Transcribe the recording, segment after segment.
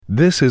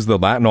This is the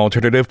Latin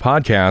Alternative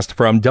Podcast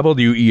from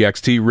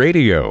WEXT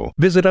Radio.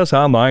 Visit us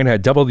online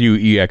at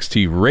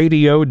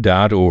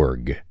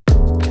wextradio.org.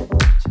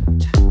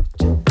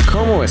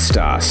 ¿Cómo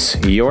estás?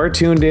 You're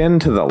tuned in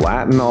to the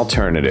Latin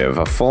Alternative,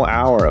 a full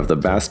hour of the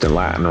best in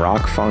Latin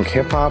rock, funk,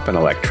 hip-hop, and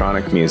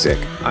electronic music.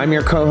 I'm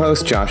your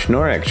co-host, Josh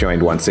Norek,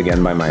 joined once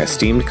again by my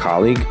esteemed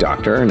colleague,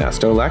 Dr.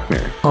 Ernesto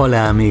Lechner.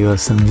 Hola,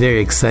 amigos. I'm very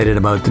excited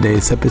about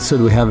today's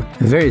episode. We have a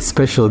very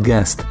special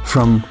guest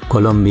from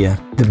Colombia,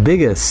 the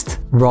biggest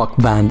rock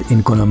band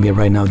in Colombia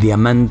right now,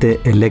 Diamante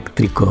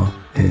Electrico,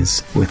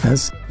 is with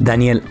us.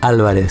 Daniel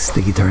Alvarez,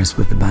 the guitarist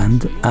with the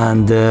band.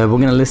 And we're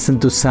going to listen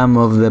to some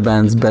of the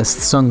band's best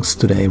songs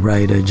today,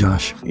 right,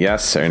 Josh?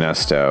 Yes,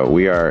 Ernesto.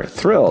 We are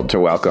thrilled to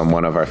welcome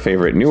one of our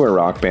favorite newer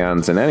rock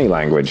bands in any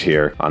language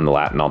here on the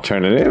Latin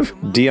Alternative,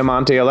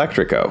 Diamante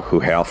Electrico, who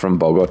hail from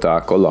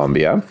Bogota,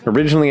 Colombia.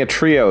 Originally a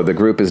trio, the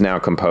group is now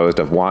composed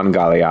of Juan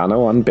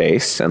Galeano on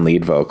bass and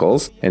lead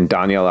vocals, and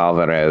Daniel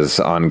Alvarez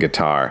on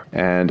guitar.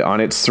 And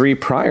on its 3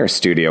 prior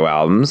studio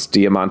albums,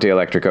 Diamante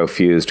Electrico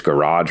fused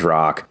garage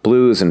rock,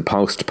 blues, and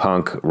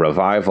post-punk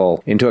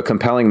revival into a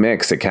compelling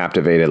mix that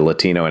captivated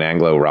Latino and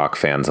Anglo rock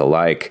fans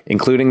alike,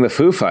 including the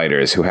Foo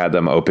Fighters, who had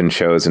them open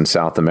shows in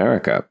South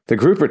America. The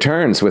group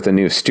returns with a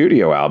new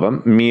studio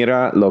album,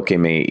 Mira, lo que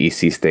me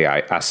hiciste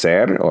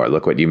hacer, or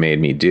Look What You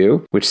Made Me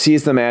Do, which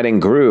sees them adding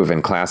groove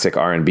and classic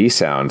R&B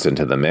sounds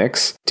into the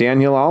mix.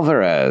 Daniel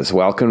Alvarez,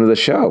 welcome to the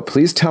show.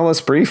 Please tell us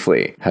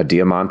briefly how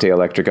Diamante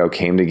Electrico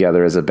came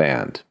together as a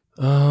band.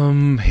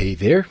 Hey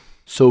there.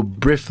 So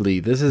briefly,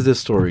 this is the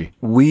story.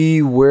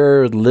 We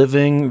were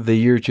living the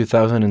year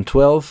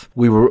 2012.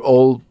 We were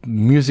all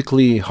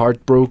musically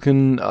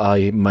heartbroken.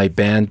 My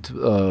band,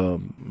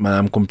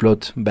 Madame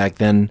Complot, back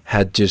then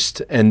had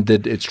just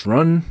ended its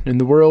run in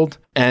the world.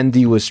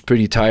 Andy was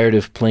pretty tired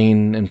of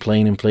playing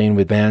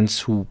with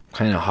bands who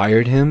kind of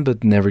hired him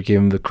but never gave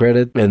him the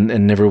credit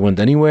and never went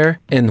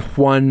anywhere. And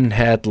Juan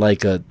had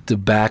like a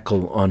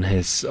debacle on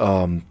his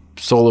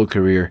solo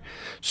career.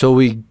 So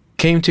we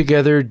came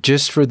together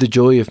just for the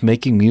joy of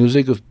making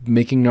music, of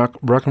making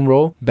rock and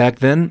roll. Back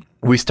then,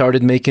 we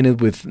started making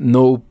it with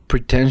no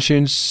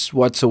pretensions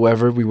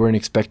whatsoever. We weren't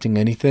expecting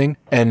anything.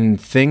 And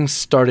things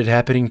started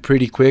happening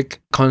pretty quick.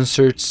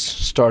 Concerts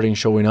starting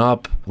showing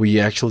up. We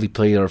actually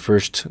played our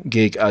first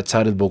gig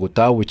outside of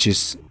Bogota, which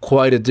is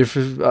quite a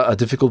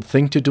difficult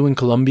thing to do in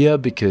Colombia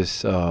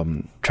because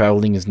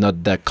traveling is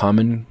not that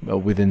common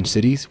within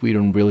cities. We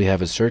don't really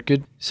have a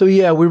circuit. So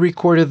yeah, we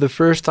recorded the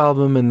first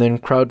album and then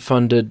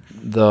crowdfunded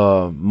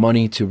the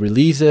money to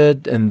release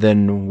it. And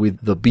then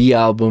with the B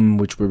album,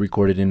 which we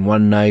recorded in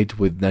one night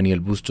with Daniel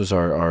Bustos,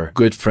 our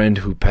good friend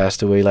who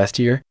passed away last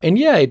year. And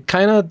yeah, it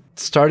kind of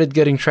started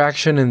getting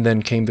traction, and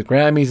then came the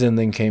Grammys, and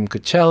then came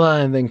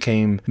Coachella, and then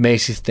came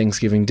Macy's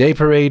Thanksgiving Day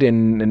Parade,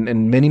 and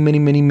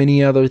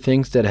many other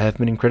things that have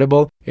been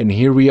incredible. And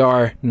here we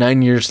are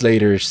 9 years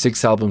later,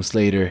 6 albums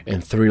later,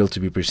 and thrilled to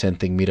be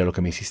presenting Mira, lo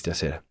que me hiciste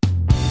hacer.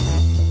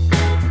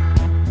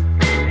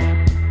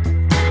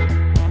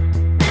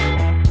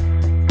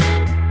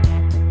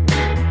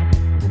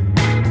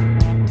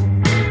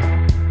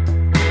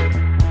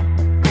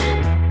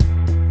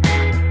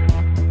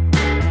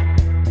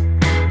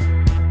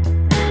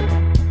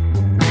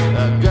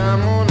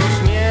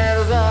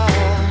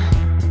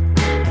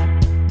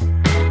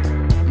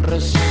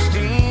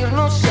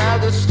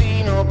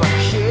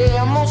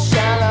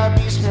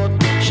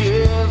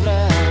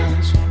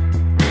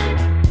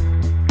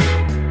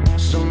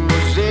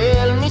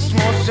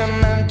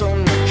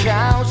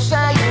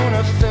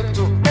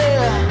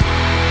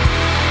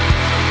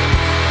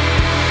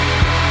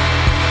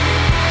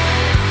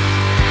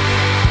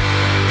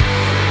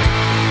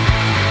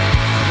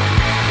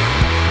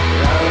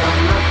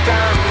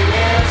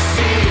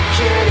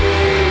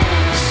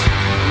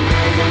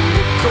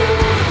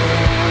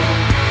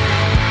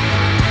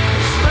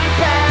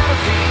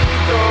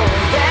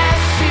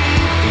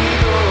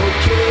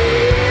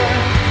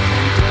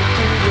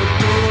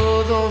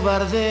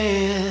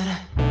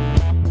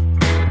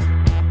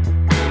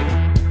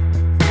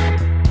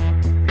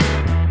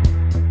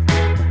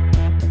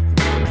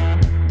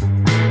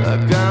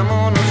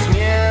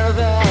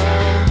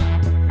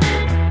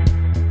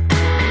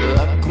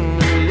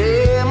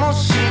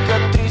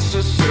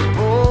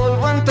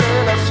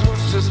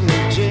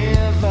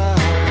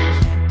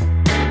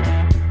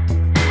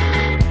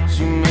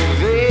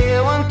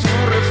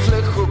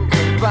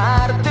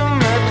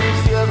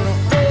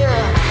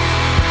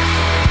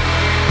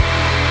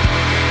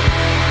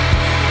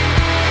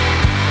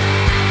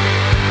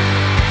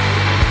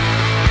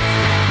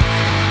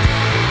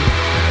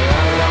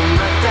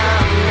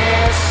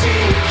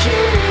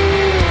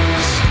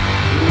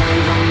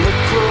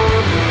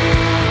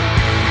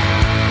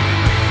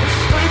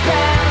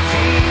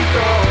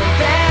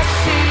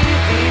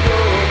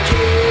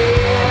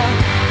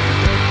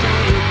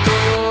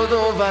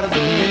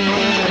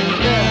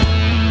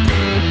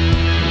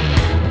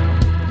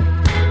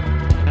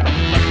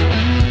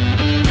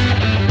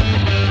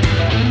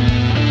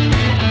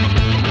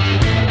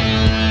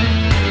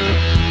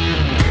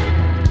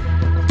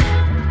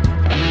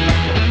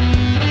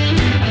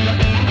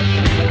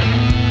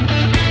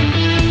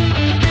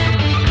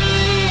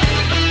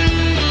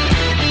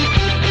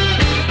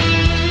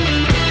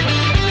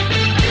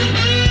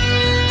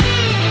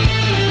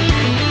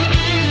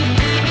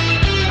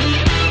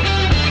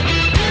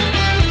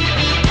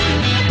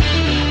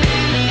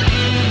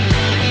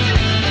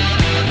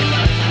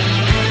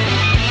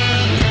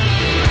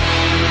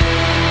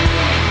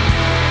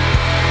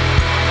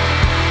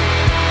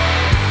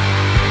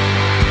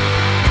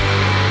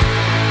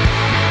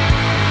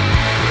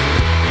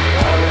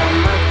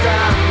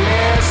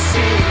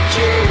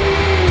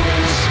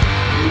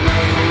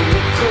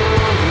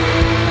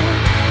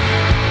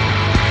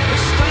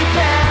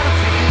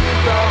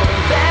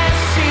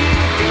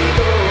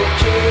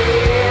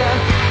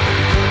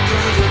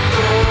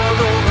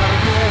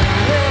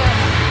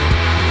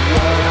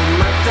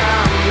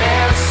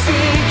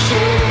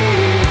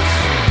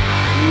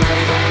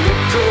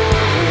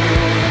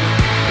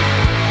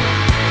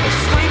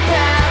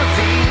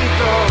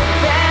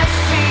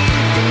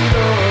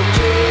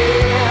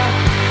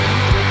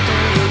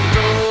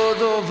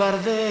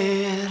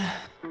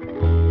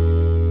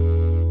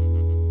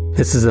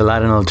 This is the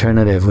Latin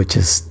alternative, which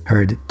is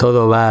heard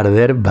Todo Va a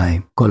Arder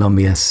by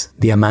Colombia's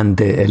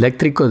Diamante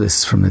Electrico. This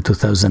is from the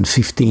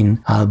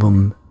 2015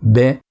 album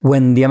B,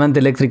 when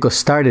Diamante Electrico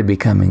started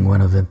becoming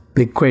one of the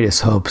big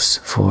greatest hopes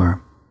for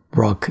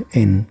rock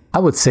in, I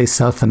would say,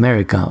 South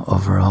America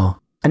overall.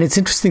 And it's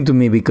interesting to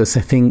me because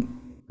I think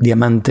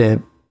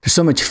Diamante, there's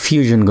so much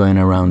fusion going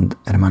around,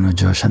 Hermano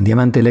Josh, and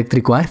Diamante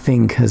Electrico, I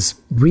think, has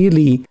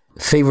really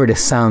favored a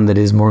sound that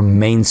is more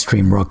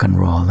mainstream rock and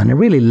roll. And I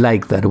really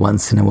like that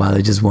once in a while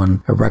I just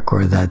want a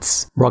record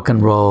that's rock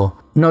and roll,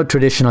 no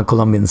traditional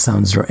Colombian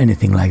sounds or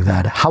anything like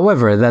that.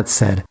 However, that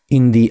said,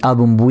 in the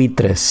album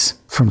Buitres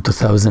from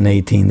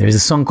 2018, there's a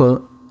song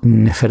called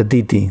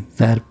Nefertiti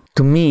that,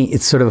 to me,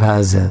 it sort of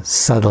has a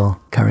subtle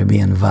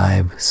Caribbean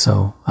vibe.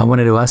 So I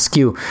wanted to ask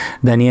you,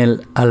 Daniel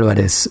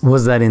Alvarez,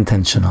 was that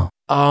intentional?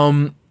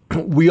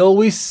 We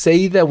always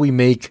say that we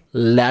make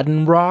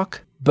Latin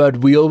rock, but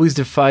we always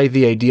defy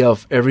the idea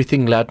of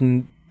everything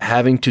Latin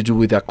having to do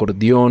with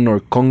accordion or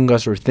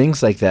congas or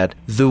things like that.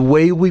 The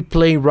way we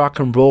play rock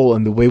and roll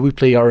and the way we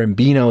play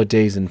R&B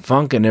nowadays and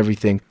funk and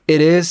everything, it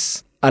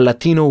is a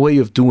Latino way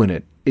of doing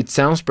it. It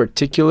sounds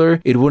particular.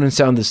 It wouldn't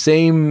sound the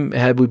same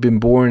had we been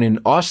born in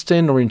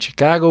Austin or in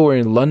Chicago or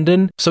in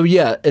London. So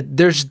yeah,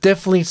 there's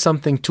definitely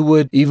something to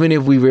it. Even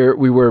if we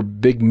were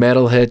big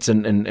metalheads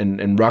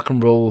and rock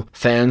and roll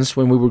fans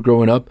when we were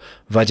growing up,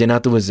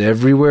 vallenato was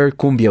everywhere.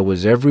 Cumbia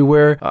was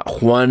everywhere.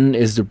 Juan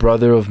is the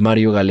brother of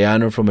Mario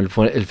Galeano from El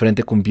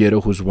Frente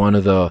Cumbiero, who's one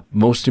of the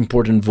most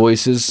important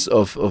voices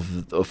of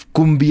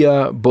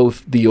cumbia,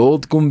 both the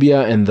old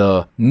cumbia and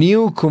the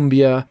new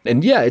cumbia.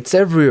 And yeah, it's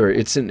everywhere.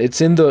 It's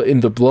in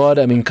the blood.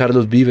 I mean,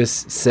 Carlos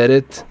Vives said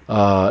it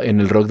in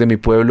El Rock de Mi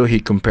Pueblo.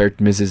 He compared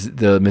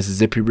the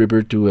Mississippi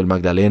River to El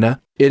Magdalena.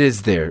 It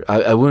is there.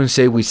 I wouldn't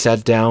say we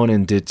sat down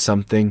and did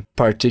something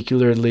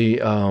particularly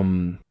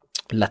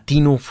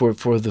Latino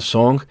for the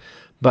song,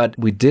 but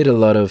we did a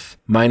lot of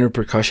minor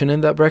percussion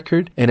in that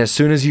record. And as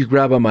soon as you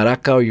grab a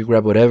maraca or you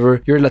grab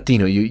whatever, you're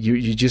Latino.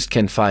 You just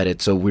can't fight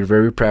it. So we're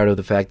very proud of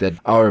the fact that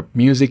our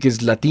music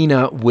is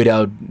Latina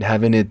without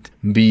having it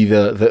be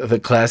the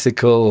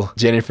classical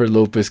Jennifer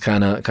Lopez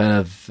kind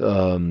of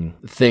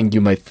thing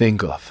you might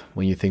think of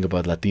when you think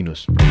about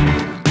Latinos.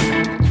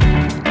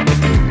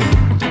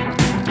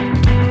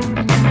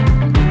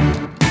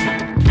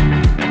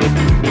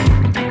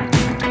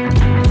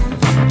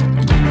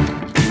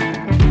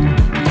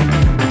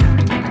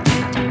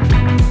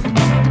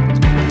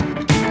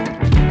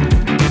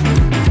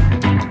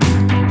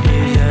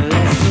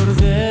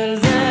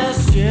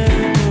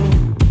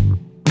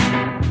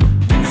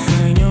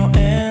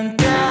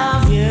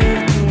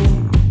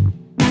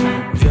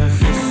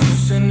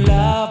 En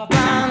la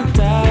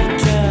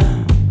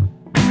pantalla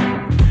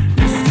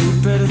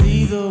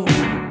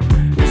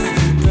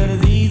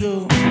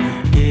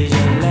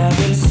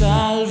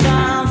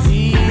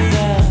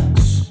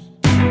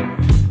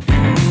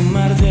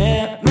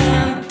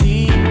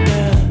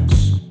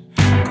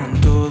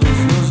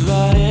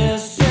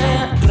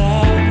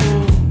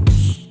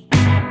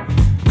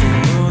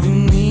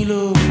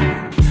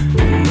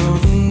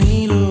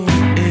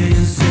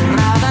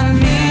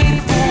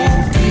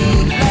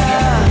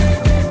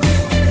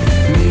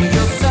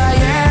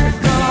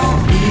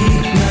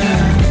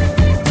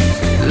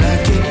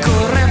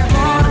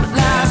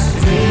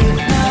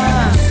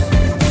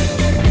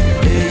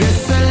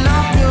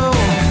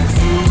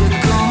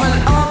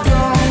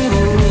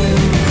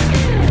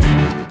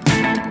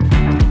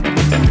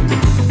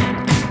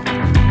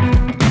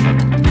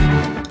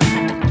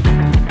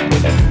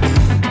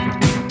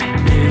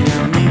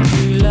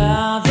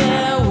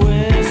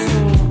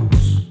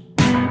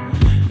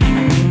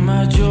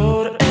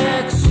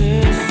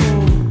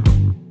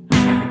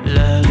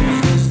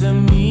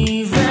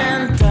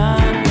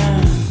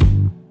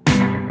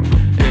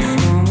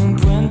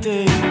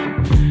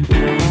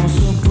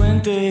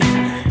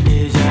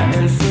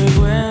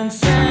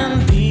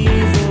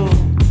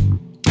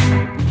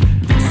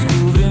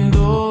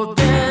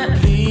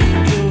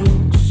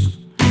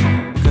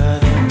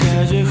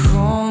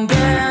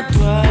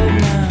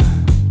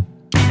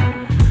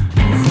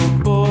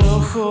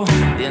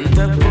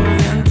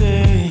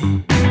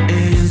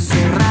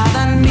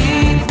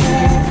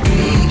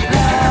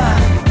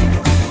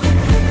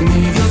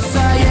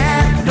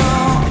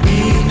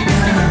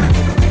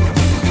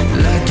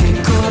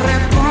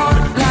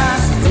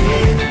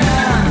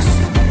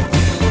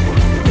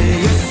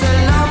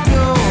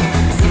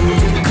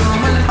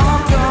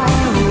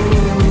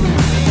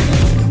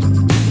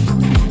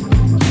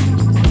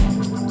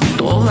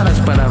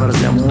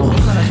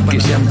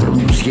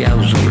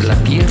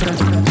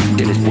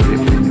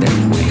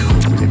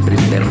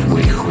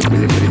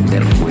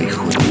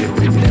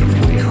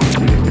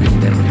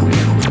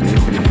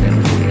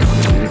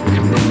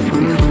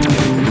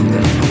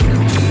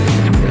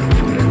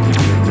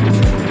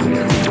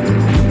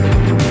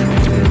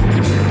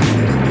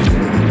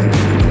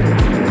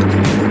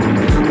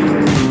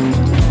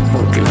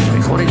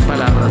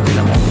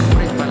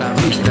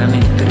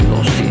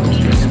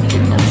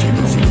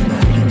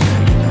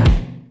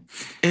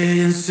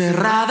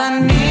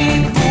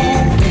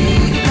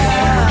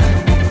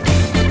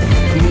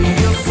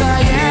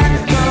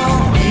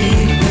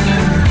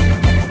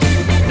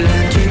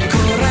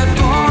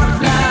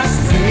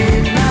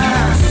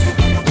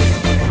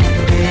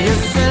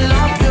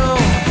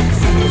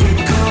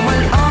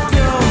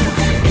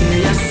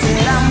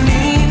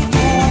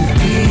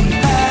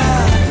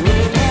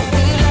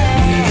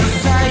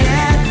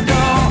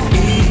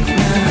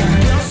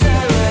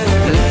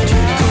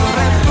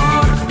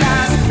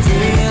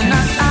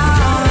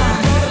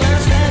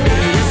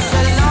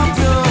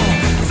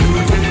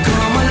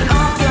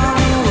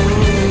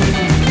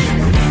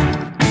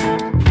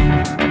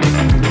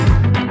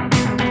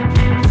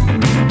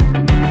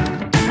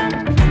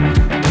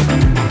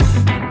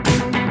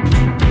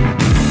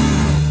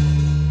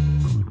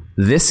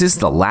This is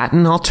the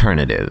Latin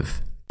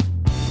Alternative.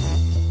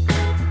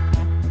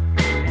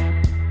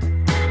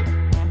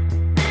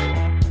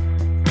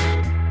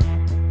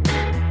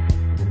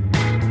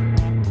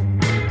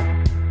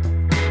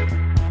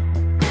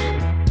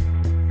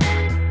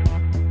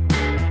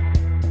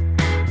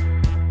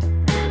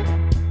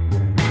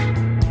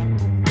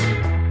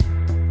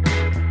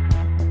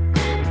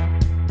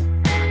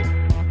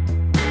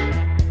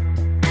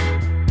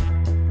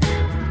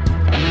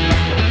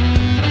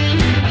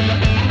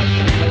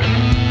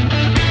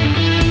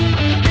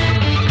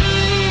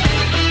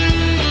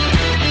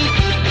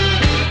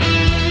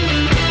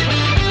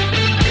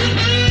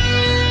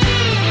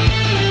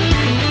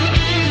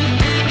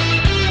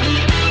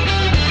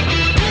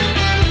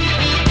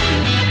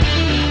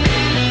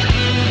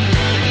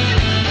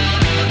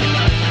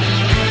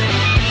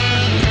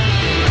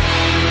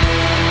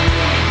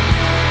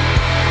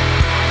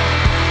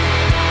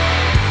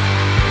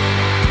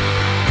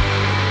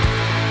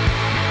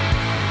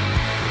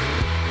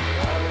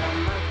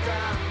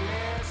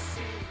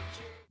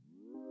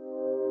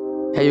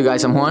 Hey you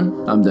guys, I'm Juan.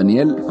 I'm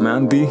Daniel. I'm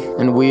Andy.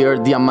 And we are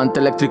Diamante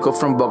Electrico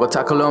from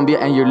Bogota, Colombia,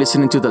 and you're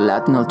listening to the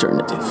Latin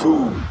Alternative.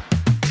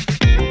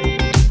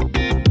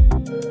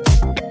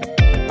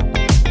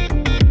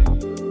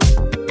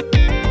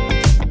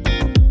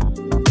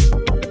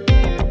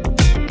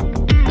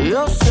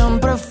 Yo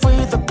siempre fui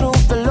del club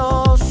de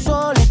los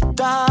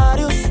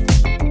solitarios.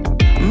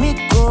 Mi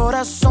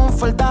corazón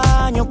fue el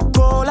daño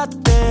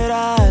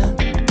colateral.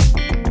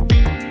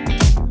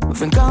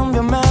 Ven,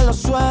 cámbiame la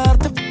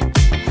suerte.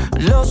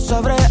 Lo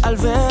sabré al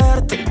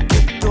verte,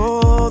 que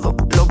todo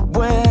lo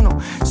bueno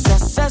se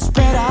hace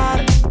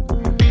esperar.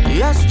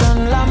 Y hasta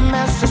en la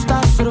mesa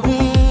está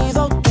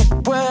servido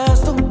tu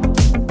puesto.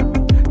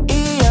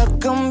 Y ya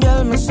cambié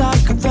el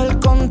mensaje del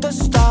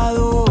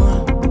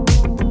contestador.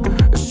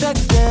 Sé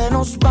que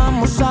nos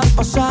vamos a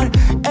pasar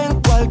en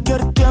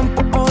cualquier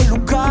tiempo o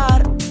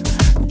lugar.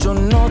 Yo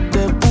no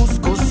te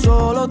busco,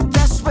 solo te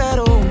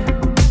espero.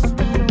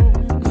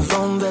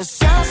 Donde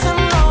se hacen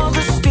los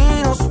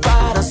destinos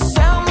para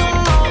hacerme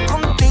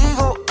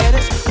contigo.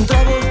 Eres un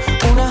trébol,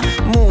 una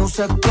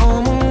musa,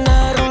 como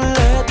una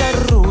ruleta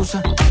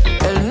rusa.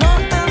 El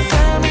norte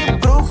de mi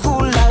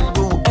brújula,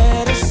 tú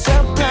eres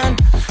el plan.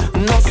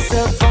 No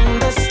sé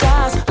dónde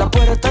estás, la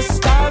puerta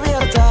está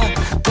abierta.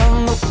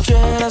 Cuando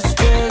quieras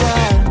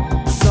llegar,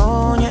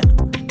 soñé,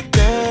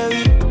 te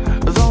vi,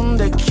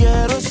 donde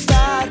quiero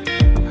estar.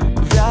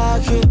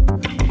 Viaje,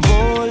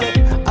 volé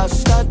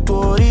hasta tu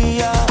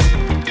orilla.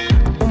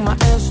 Un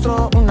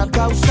maestro, una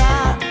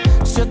causa,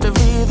 7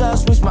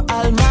 vidas, misma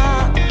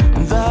alma.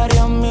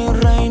 Daría mi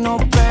reino,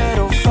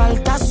 pero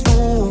faltas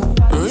tú.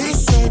 Y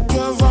sé que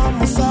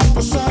vamos a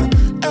pasar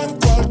en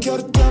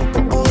cualquier tiempo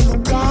o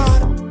lugar.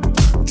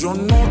 Yo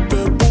no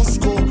te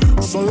busco,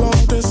 solo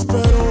te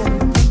espero.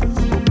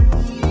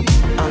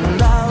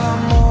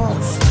 Andábamos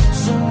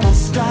sin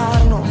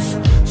buscarnos,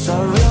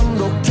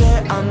 sabiendo que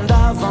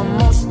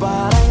andábamos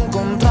para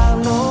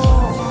encontrarnos.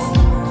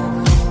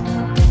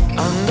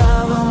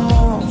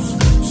 Andábamos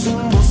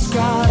sin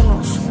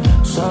buscarnos,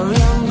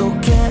 sabiendo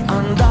que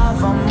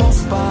andábamos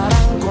para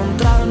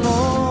encontrarnos.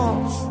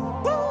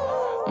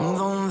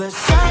 Donde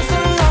se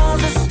hacen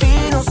los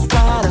destinos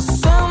para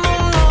hacerme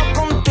uno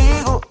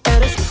contigo.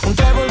 Eres un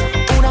trébol,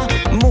 una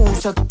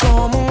musa,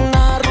 como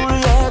una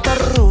ruleta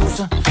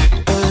rusa.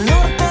 El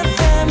norte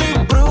de mi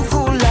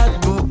brújula,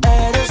 tú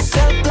eres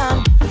el plan.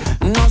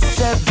 No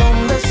sé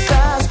dónde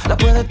estás, la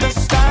puerta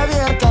está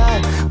abierta.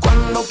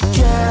 Cuando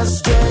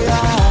quieras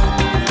llegar.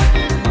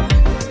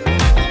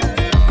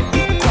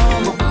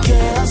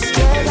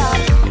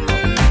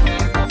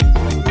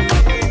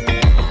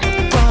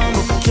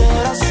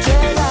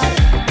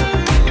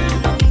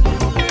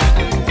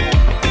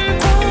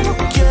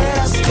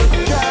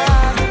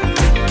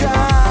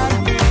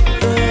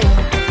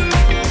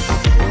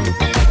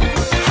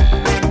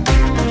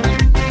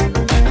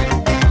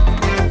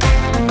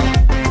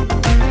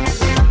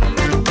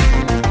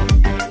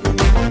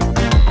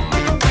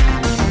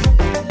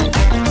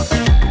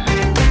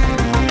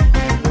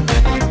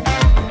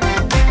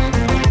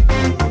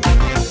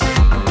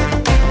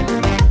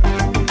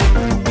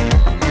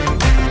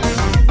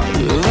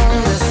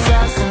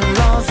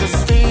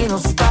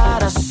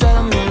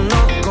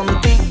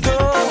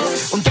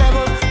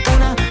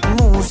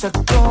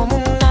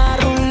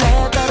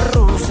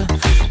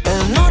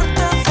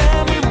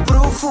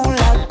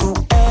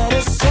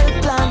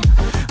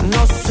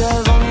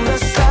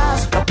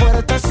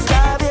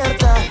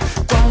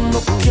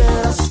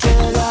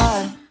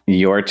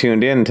 You're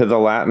tuned in to the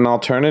Latin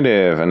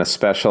Alternative and a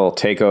special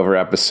takeover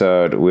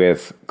episode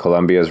with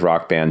Colombia's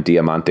rock band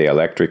Diamante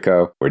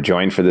Electrico. We're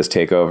joined for this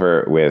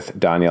takeover with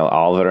Daniel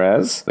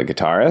Alvarez, the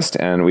guitarist,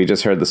 and we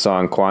just heard the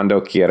song Cuando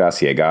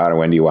Quieras Llegar,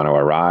 When Do You Want to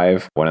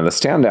Arrive, one of the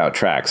standout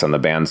tracks on the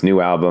band's new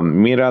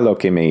album Mira Lo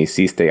Que Me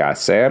Hiciste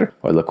Hacer,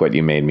 or Look What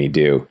You Made Me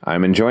Do.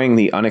 I'm enjoying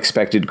the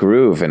unexpected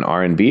groove and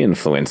R&B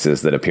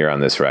influences that appear on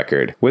this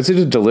record. Was it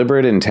a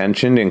deliberate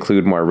intention to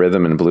include more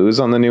rhythm and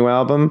blues on the new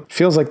album?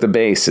 Feels like the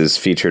bass is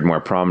featured more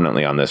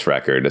prominently on this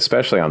record,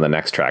 especially on the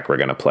next track we're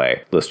going to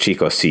play, Los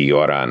Chicos Sí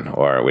Lloran,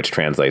 or which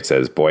translates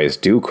as Boys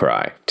Do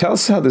Cry. Tell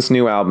us how this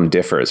new album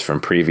differs from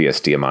previous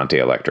Diamante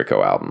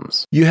Electrico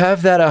albums. You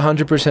have that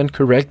 100%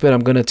 correct, but I'm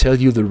going to tell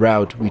you the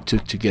route we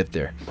took to get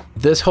there.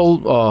 This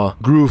whole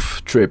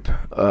groove trip,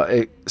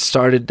 it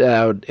started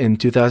out in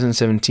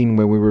 2017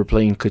 when we were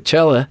playing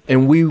Coachella,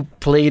 and we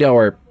played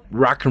our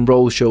rock and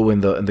roll show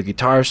and the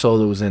guitar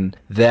solos and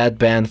that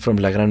band from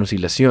La Gran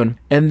Oscilación.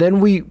 And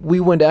then we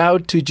went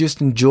out to just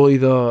enjoy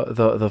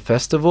the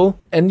festival.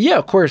 And yeah,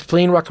 of course,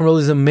 playing rock and roll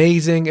is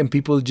amazing, and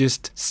people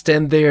just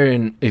stand there,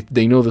 and if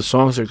they know the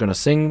songs, they're gonna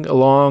sing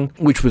along,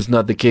 which was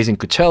not the case in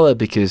Coachella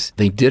because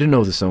they didn't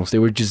know the songs. They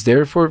were just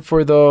there for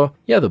the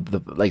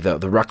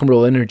rock and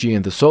roll energy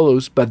and the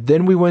solos. But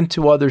then we went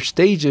to other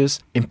stages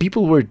and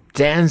people were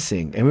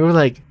dancing, and we were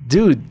like,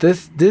 dude,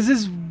 this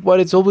is what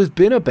it's always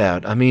been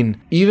about. I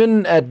mean,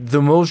 even at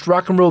the most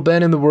rock and roll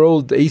band in the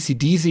world,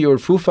 AC/DC or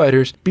Foo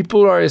Fighters,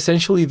 people are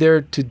essentially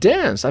there to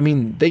dance. I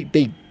mean,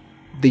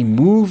 they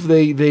move,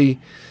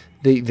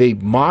 they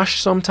mosh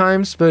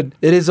sometimes, but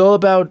it is all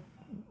about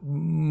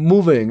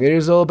moving. It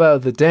is all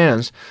about the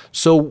dance.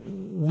 So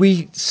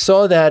we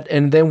saw that,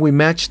 and then we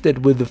matched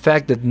it with the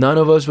fact that none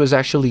of us was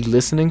actually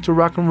listening to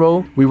rock and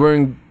roll. We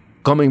weren't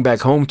coming back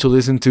home to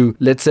listen to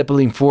Led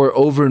Zeppelin 4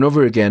 over and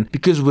over again,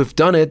 because we've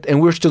done it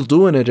and we're still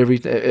doing it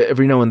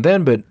every now and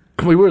then. But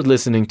we were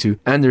listening to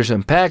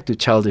Anderson .Paak, to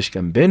Childish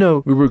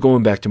Gambino. We were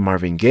going back to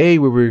Marvin Gaye.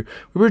 We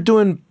were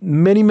doing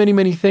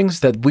many things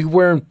that we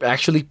weren't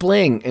actually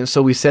playing. And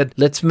so we said,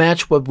 let's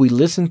match what we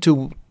listen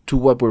to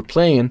what we're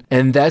playing.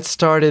 And that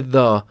started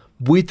the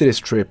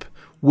Buitres trip,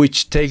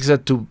 which takes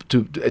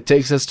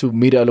us to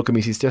Mira lo que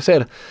me hiciste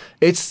hacer.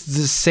 It's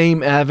the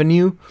same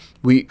avenue.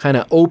 We kind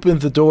of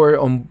opened the door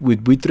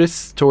with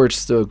Buitres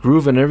towards the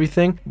groove and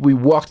everything. We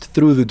walked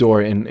through the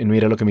door in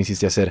Mira lo que me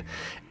hiciste hacer.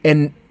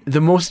 And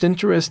the most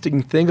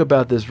interesting thing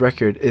about this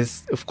record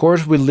is, of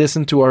course, we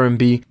listen to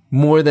R&B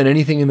more than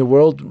anything in the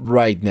world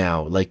right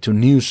now, like to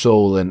New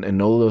Soul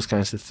and all those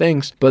kinds of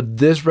things. But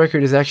this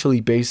record is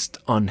actually based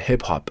on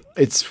hip-hop.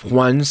 It's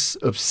Juan's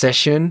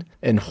obsession,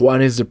 and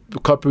Juan is the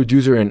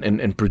co-producer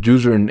and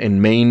producer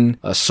and main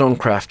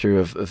songcrafter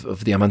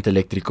of Diamante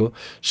Electrico.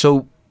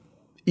 So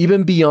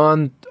even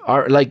beyond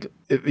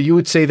you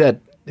would say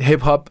that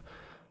hip-hop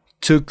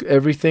took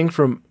everything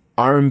from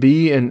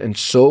R&B and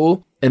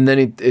soul, and then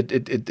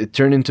it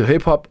turned into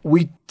hip-hop.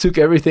 We took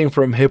everything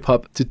from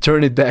hip-hop to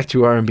turn it back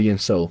to R&B and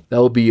soul. That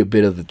will be a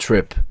bit of the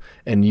trip.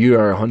 And you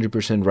are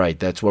 100% right.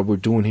 That's what we're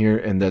doing here,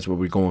 and that's what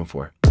we're going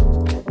for.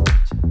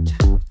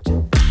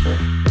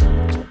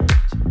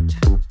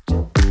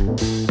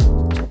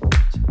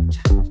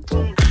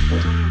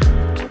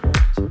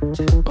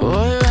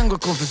 Hoy vengo a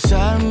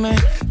confesarme,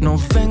 no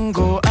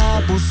vengo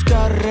a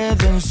buscar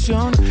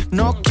redención.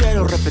 No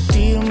quiero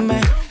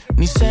repetirme,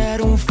 ni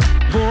ser un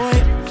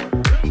boy.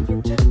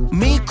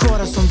 Mi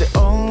corazón de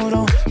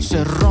oro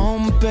se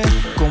rompe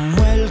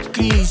como el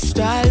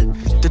cristal.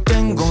 Te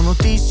tengo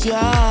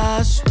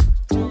noticias.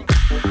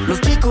 Los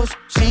chicos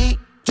sí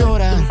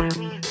lloran.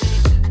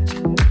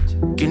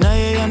 Que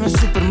nadie ya no es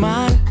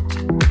Superman.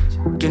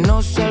 Que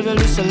no salve a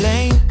Luisa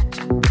Lane.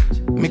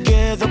 Me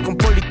quedo con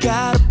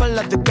Policarpa,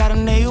 la de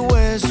carne y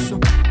hueso.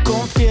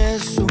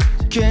 Confieso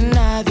que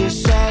nadie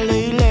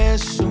sale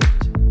ileso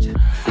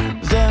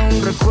de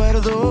un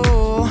recuerdo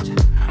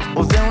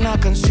o de una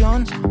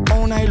canción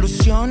o una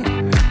ilusión.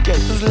 Que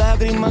tus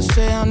lágrimas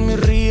sean mi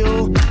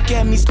río,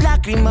 que mis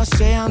lágrimas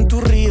sean tu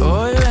río.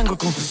 Hoy vengo a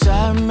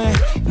confesarme,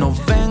 no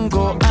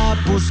vengo a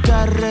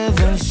buscar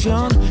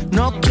redención.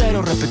 No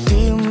quiero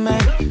repetirme,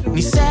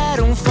 ni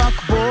ser un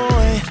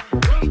fuckboy.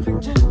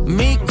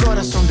 Mi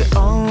corazón de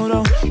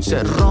oro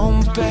se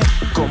rompe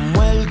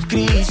como el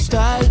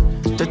cristal.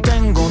 Te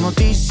tengo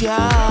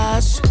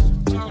noticias.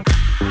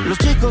 Los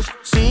chicos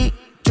sí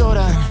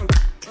lloran.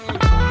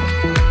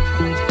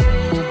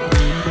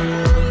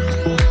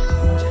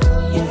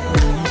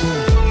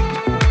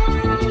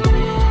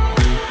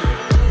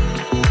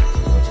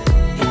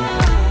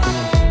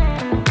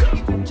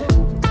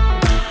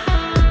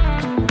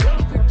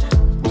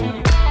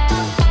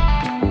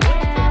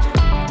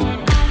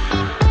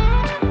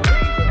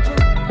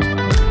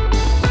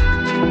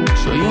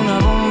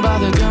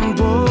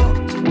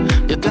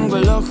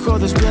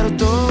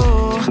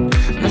 Despierto,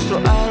 nuestro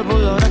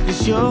árbol ahora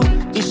creció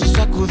y se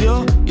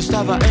sacudió y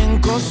estaba en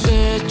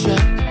cosecha.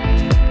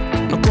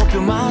 No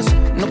copio más,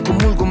 no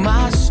comulgo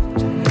más.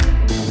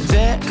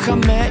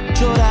 Déjame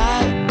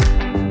llorar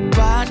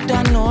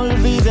para no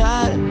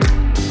olvidar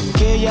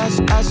que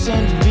ellas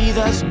hacen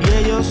vidas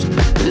y ellos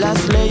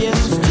las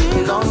leyes.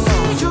 No, no.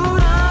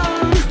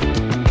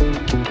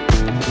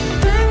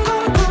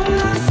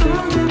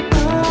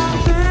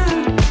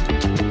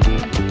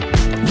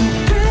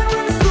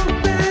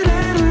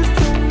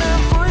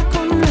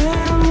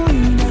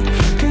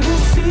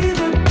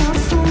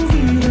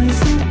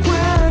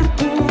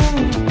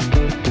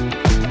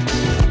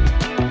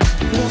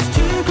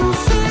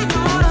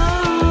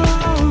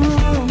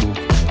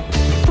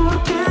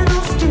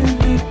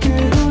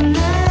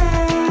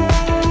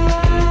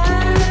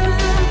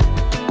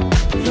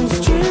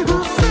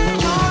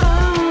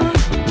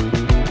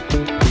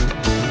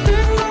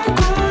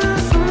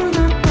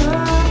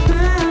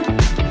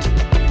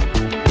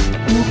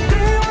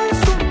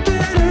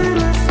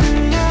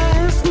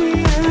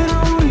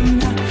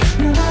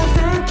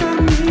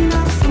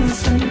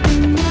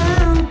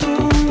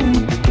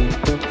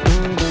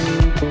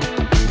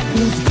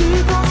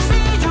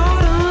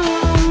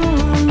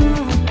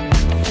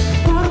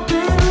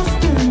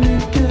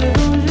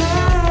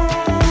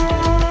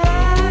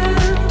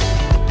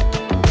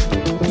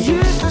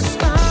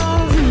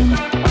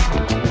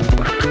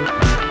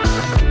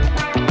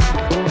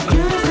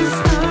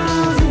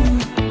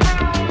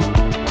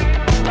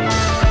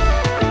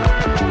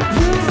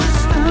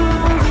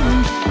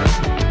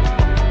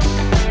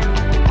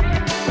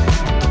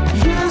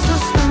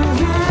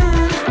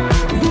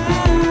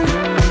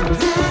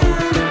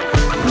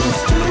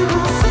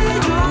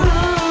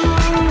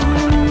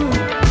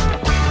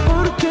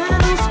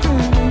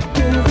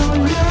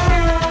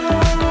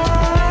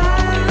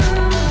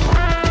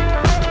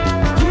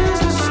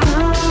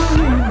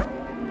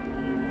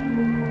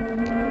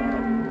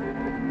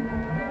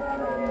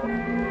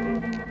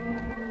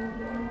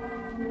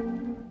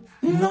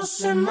 no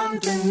sé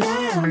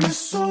mantenerme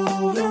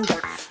sobrio.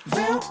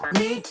 Veo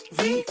mi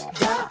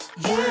vida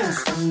y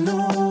es un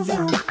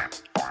novio.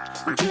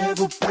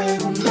 Llevo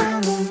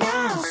preguntándome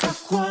hasta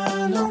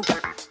cuándo,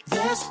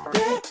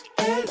 desde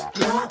el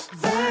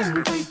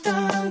 90 y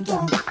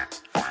tanto.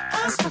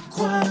 ¿Hasta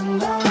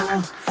cuándo?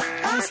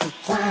 ¿Hasta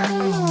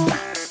cuándo?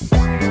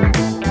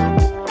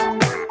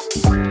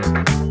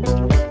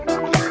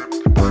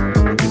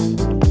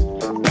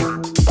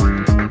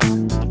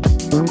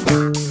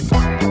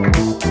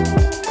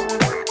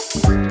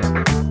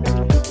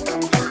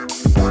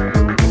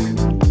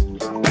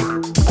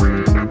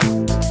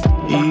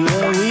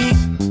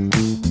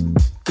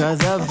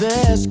 Cada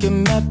vez que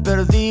me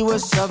perdí o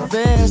esa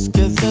vez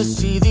que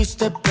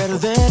decidiste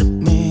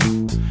perderme,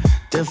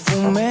 te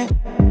fumé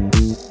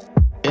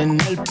en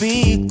el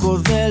pico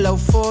de la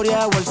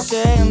euforia o el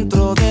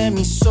centro de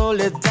mi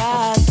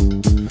soledad.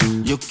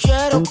 Yo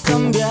quiero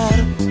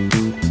cambiar,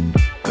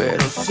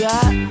 pero se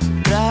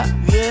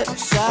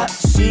atraviesa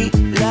así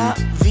la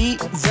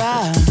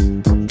vida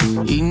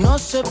y no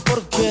sé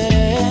por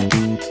qué.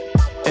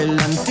 El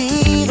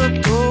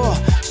antídoto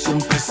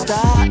siempre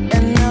está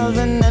en el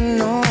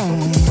veneno.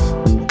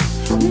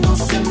 No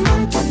sé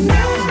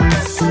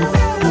mantenerme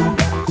solo.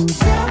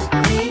 Veo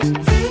mi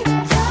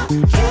vida y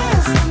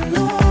es un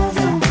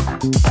novio.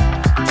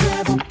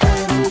 Llevo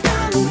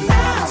preguntándome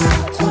hasta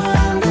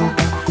cuándo,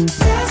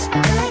 desde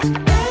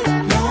el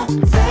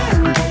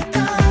 90 y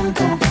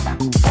tanto.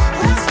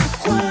 ¿Hasta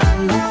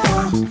cuándo?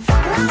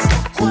 ¿Hasta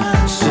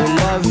cuándo? Se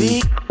la vi.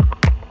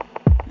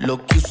 Lo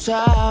que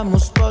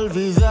usamos para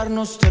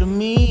olvidarnos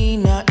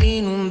termina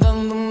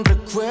inundando un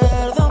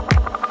recuerdo.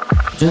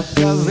 Ya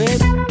acabé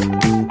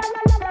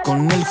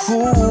con el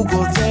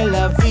jugo de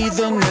la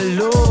vida en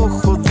el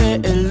ojo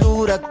del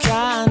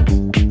huracán.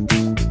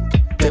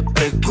 Te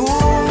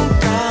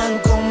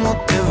preguntan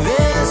cómo te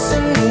ves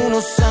en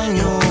unos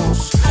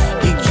años.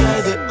 ¿Y qué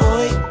hay de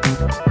hoy?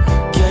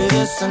 ¿Qué hay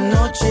de esta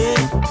noche?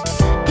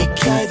 ¿Y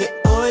qué hay de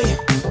hoy?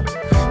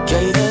 ¿Qué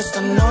hay de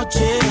esta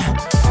noche?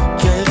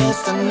 ¿Qué hay de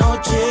esta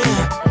noche?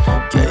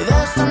 ¿Qué hay de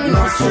esta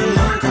noche?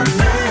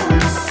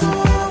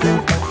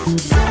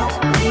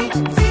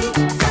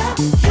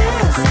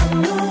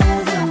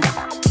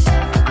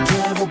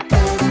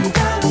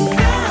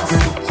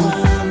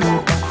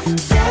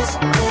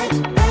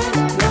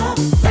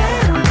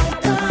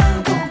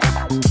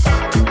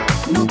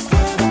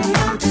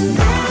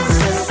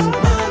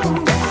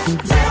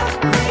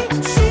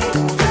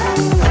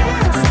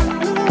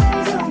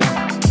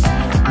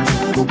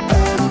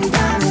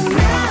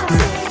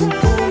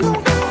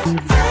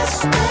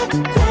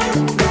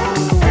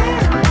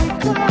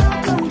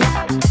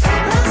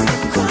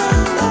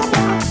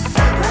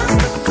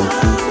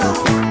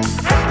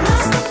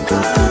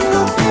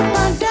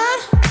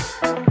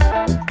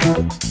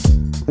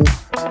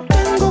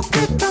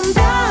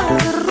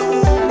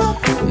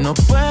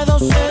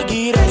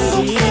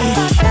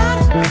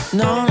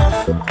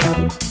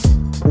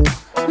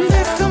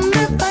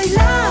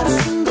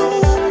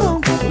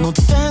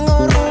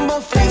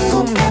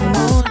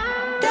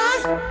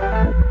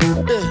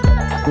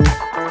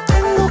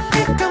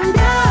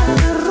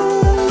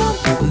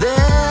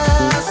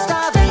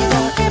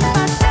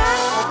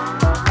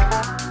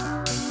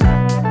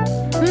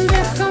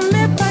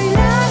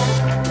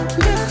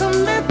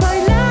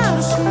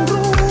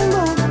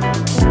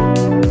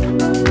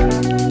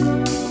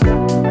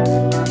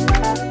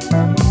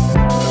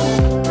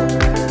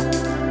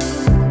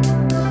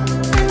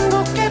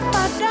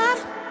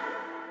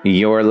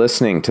 You're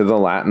listening to The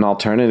Latin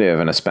Alternative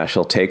in a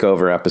special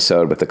takeover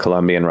episode with the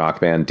Colombian rock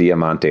band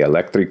Diamante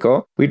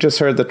Electrico. We just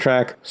heard the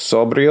track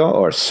Sobrio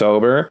or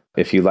Sober.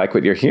 If you like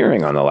what you're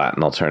hearing on The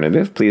Latin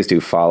Alternative, please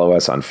do follow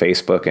us on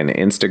Facebook and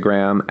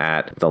Instagram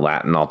at The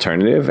Latin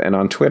Alternative, and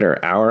on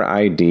Twitter, our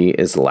ID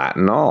is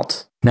Latin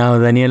Alt. Now,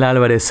 Daniel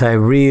Alvarez, I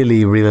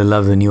really, really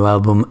love the new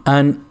album,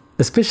 and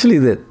especially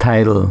the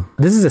title.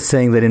 This is a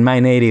saying that in my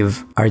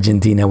native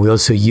Argentina, we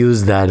also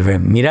use that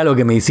verb. Mira lo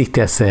que me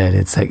hiciste hacer.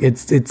 It's like,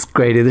 it's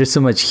great. There's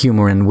so much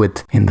humor and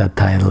wit in that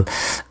title.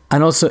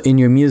 And also in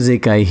your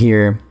music, I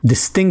hear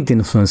distinct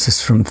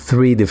influences from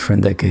 3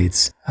 different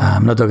decades.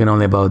 I'm not talking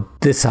only about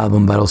this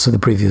album, but also the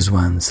previous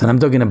ones. And I'm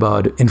talking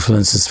about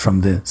influences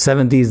from the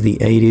 70s, the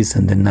 80s,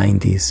 and the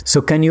 90s.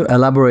 So can you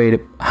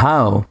elaborate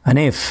how and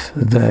if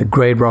the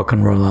great rock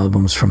and roll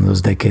albums from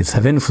those decades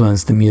have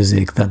influenced the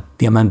music that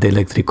Diamante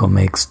Electrico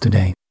makes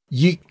today?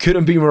 You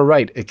couldn't be more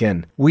right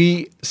again.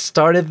 We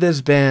started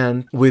this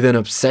band with an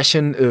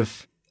obsession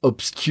of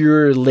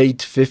obscure late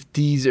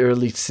 50s,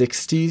 early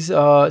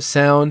 60s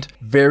sound,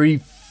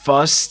 very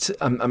fussed.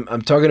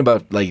 I'm talking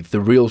about like the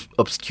real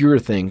obscure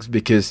things,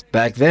 because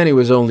back then it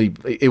was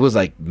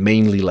like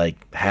mainly like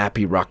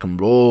happy rock and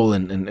roll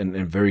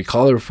and very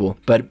colorful.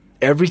 But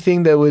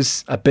everything that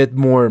was a bit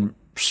more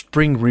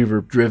spring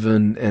reverb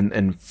driven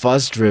and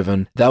fuzz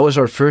driven, that was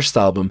our first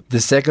album.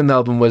 The second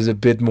album was a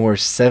bit more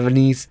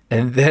 70s,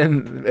 and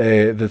then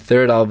the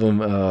third album,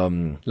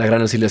 La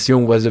Gran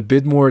Oscilación, was a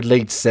bit more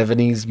late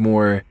 70s,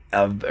 more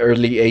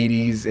early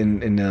 80s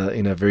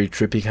in a very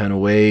trippy kind of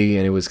way,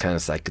 and it was kind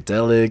of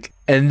psychedelic.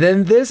 And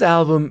then this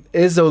album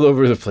is all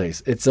over the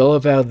place. It's all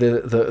about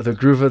the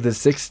groove of the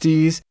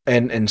 60s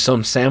and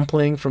some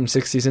sampling from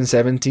 60s and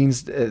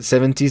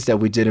 70s that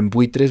we did in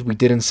Buitres. We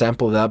didn't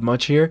sample that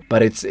much here,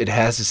 but it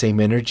has the same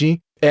energy.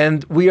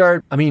 And we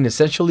are,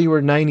 essentially we're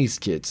 90s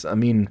kids.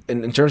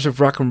 In terms of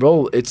rock and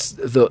roll, it's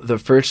the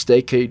first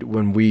decade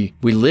when we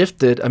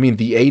lived it.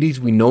 The 80s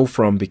we know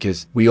from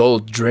because we all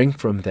drink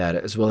from that,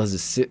 as well as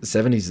the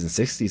 70s and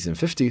 60s and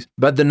 50s.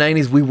 But the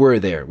 90s, we were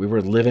there. We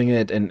were living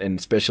it, and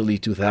especially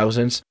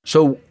 2000s.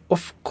 So,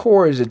 of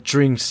course, it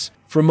drinks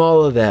from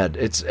all of that.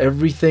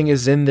 Everything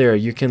is in there.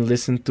 You can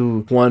listen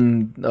to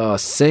Juan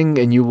sing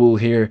and you will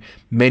hear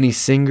many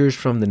singers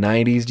from the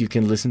 90s. You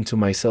can listen to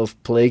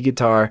myself play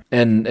guitar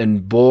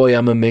and boy,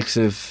 I'm a mix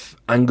of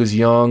Angus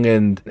Young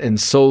and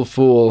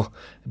soulful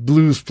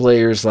blues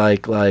players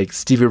like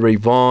Stevie Ray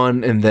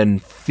Vaughan, and then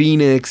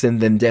Phoenix, and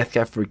then Death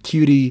Cab for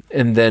Cutie,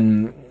 and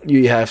then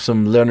you have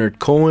some Leonard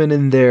Cohen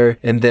in there,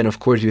 and then of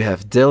course you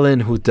have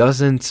Dylan, who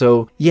doesn't.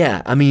 So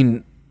yeah,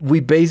 we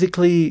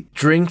basically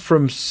drink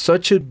from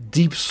such a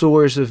deep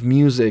source of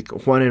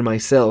music, Juan and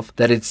myself,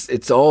 that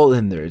it's all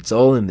in there. It's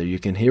all in there. You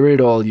can hear it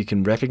all. You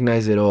can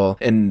recognize it all.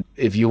 And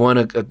if you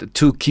want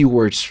two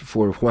keywords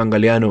for Juan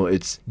Galeano,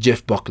 it's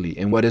Jeff Buckley.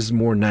 And what is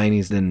more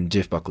 90s than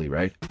Jeff Buckley,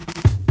 right?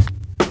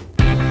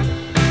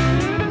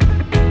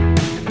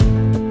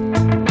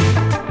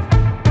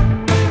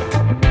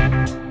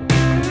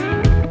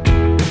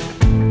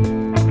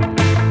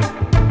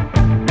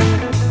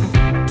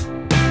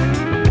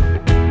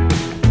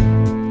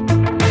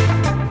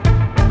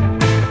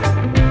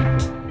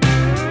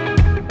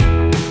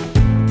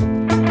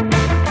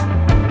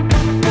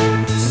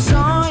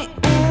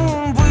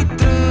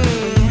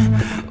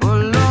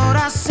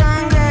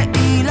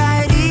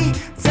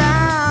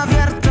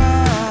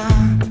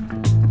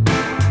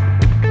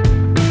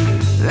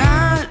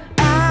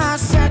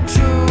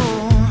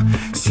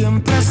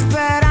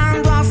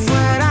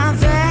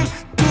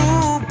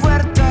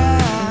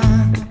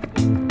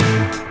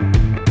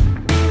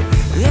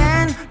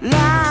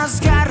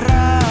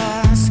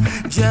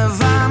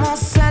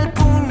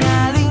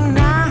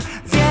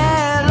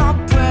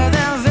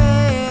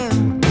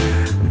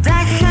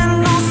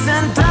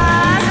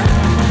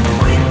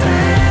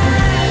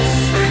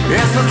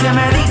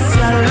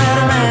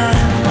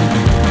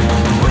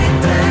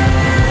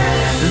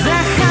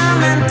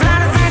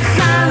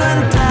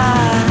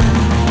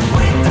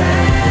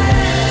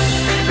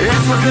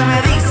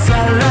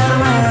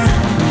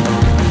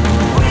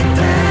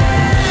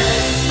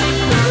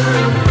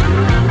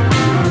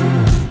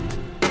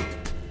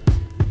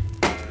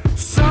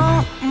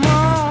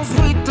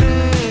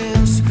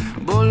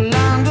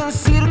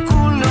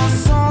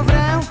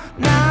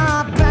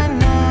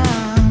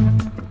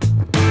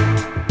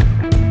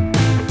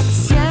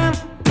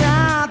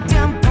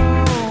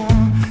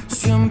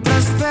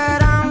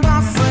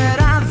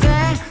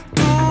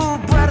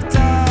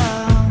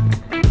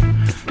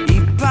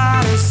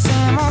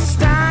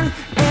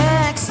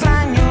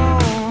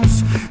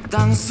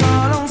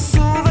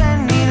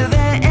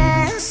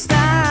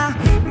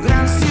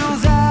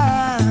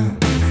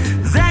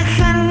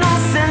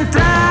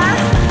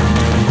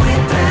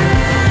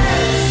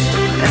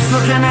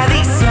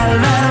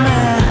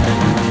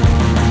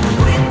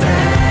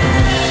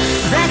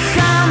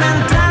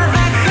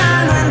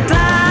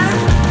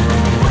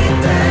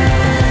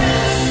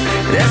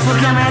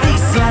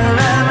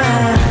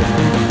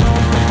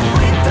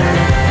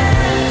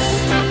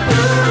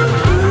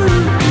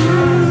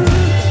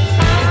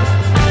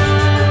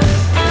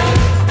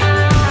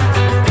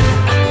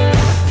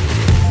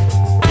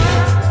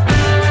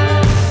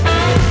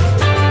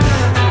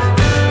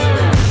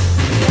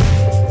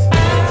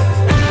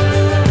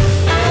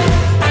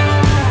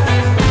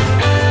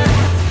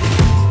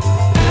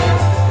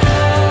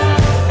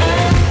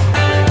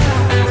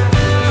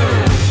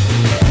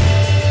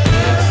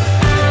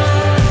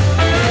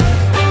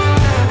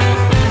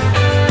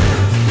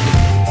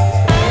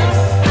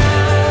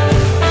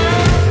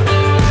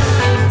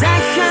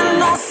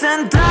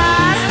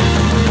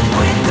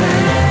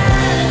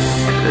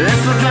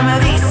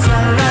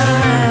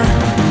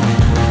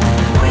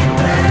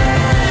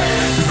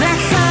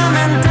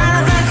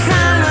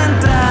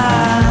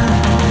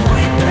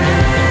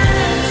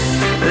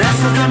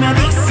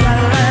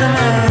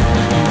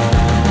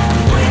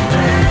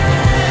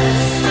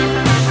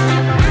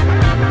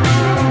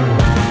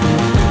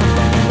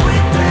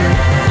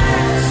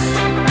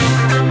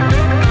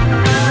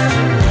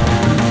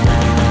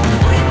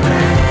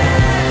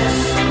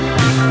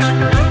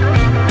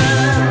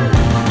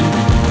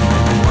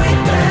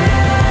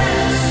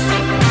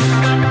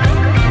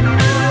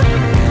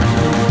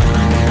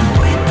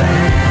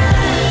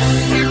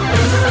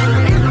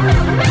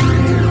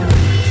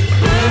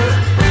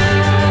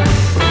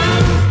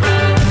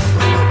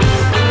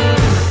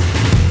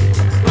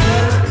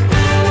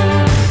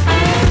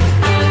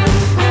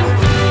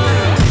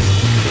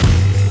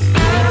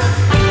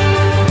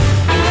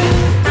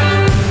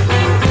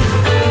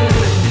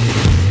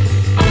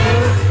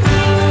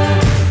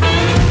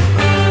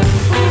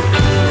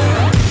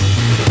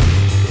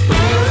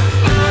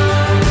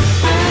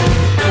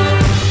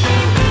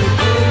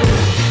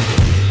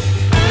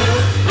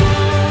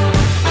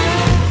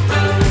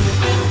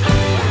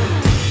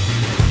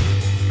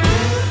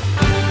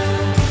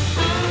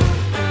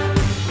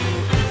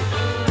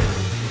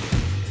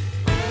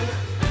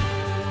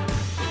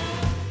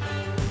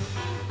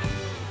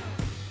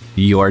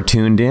 You're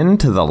tuned in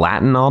to the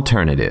Latin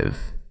Alternative.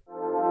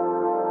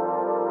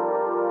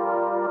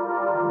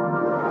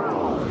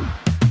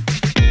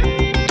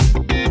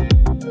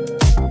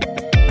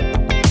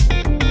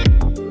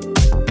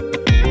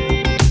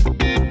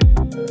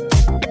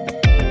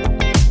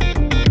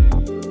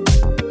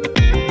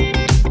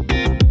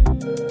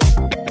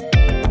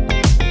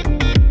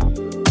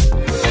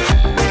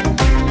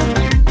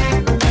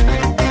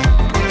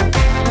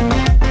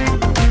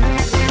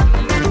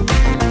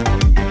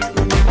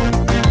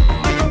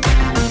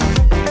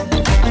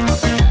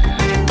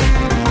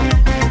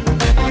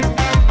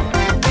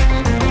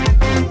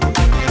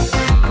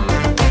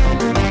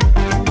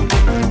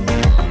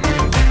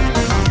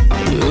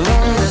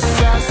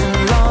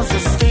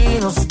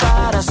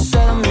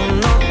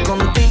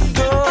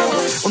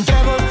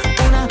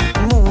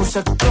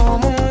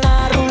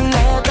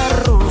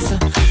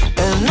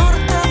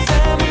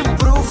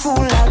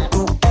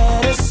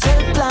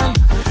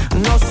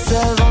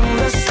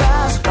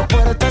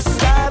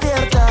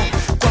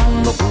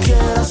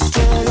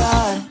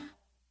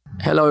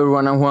 Hello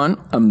everyone, I'm Juan.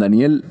 I'm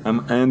Daniel.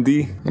 I'm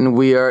Andy. And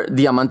we are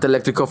Diamante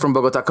Electrico from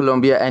Bogotá,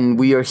 Colombia, and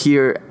we are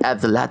here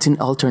at the Latin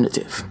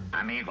Alternative.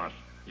 Amigos,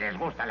 ¿les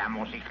gusta la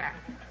música?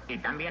 ¿Y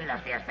también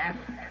las fiestas?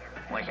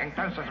 Pues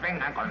entonces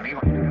vengan conmigo.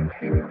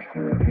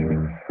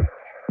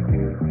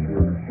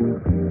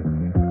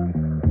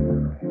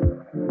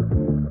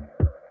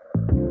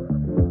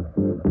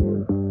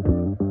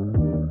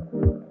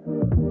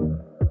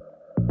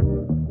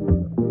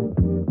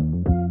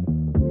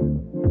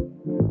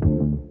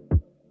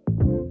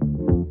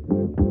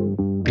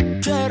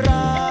 Qué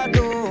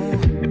raro,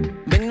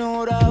 me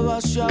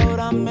ignorabas y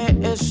ahora me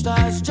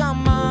estás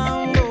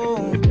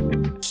llamando.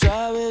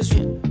 Sabes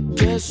bien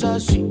que es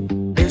así,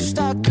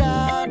 está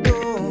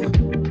claro.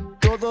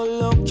 Todo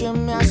lo que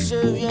me hace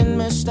bien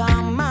me está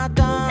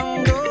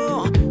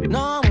matando.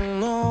 No,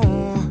 no.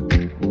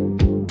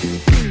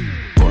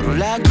 Por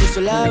la cruz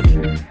de la vi,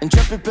 en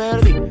Chapi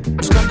perdí,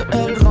 buscando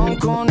el ron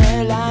con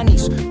el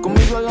anís.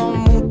 Conmigo lo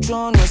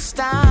mucho no es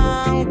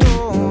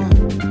tanto.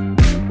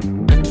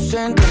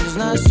 Entonces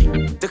nací,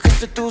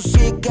 dejaste tu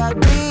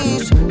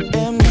cicatriz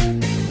en mí.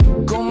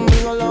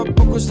 Conmigo lo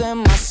poco es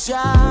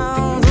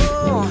demasiado.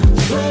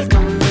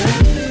 Suéltame,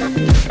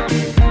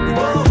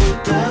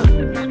 Bogotá.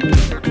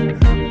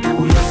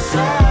 Tú ya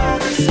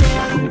sabes que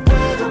no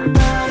puedo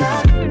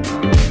parar.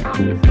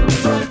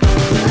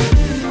 Suéltame,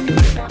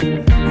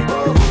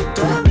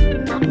 Bogotá.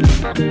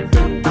 Te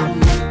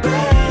amo,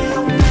 pero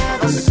me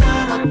vas a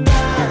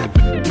matar.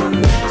 Yo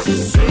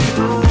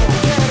necesito.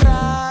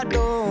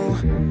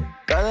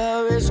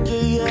 Cada vez que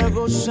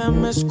llego se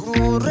me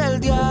escurre el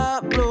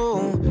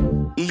diablo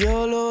y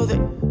yo lo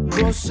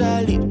dejo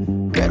salir,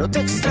 pero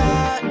te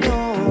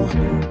extraño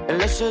en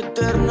las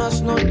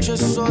eternas noches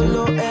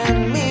solo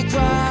en mi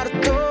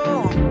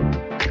cuarto.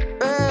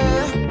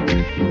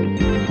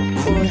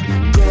 Voy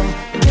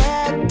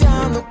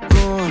coqueteando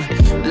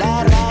con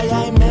la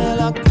raya y me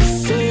la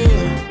puse,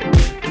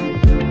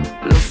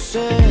 lo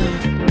sé.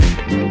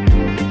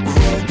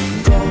 Voy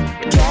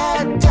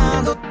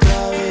coqueteando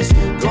otra vez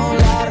con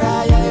la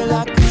raya.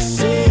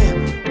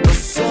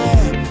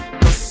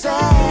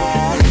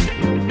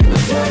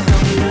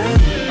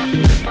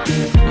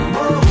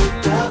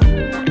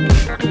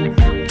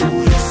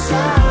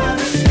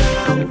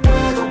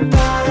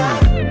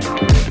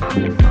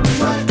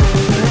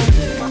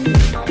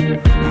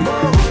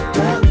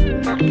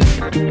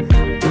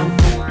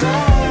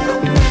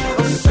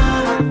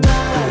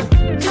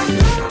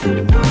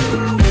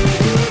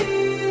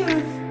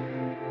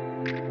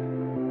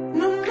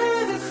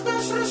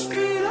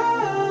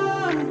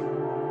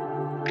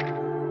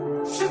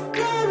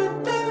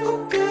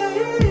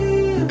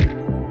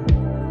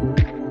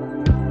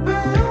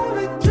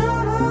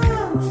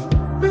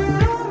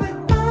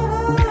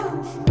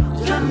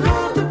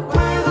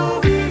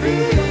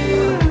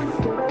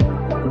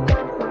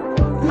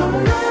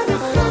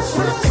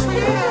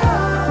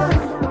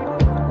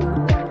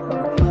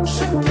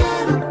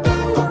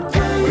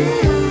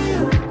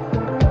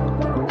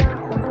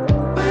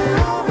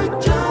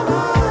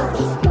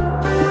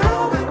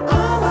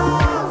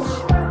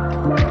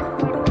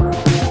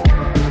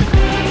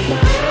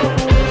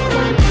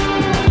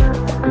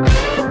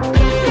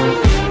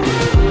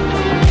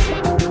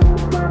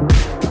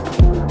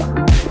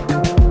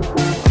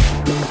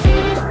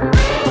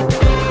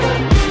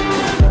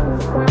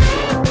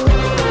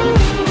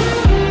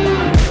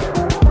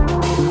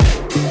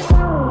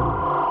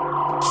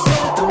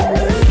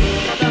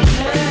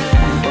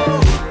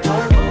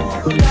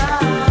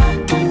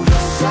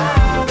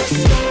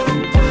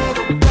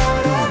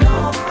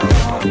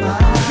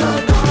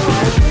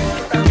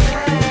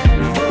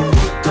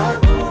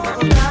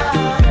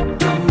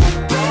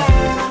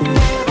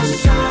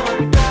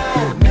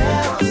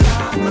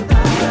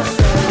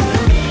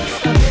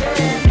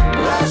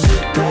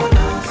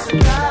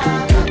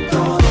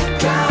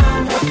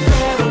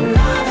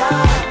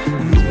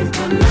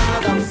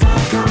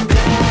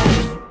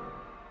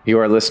 You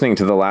are listening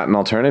to the Latin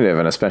Alternative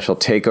in a special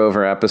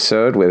takeover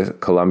episode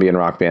with Colombian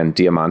rock band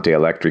Diamante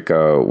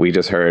Electrico. We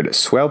just heard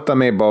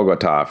Suéltame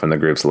Bogotá from the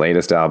group's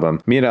latest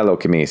album, Mira lo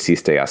que me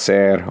hiciste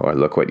hacer, or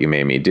Look What You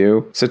Made Me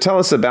Do. So tell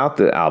us about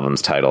the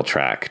album's title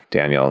track,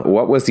 Daniel.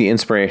 What was the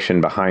inspiration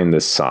behind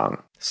this song?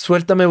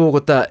 Suéltame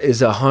Bogotá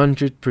is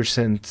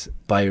 100%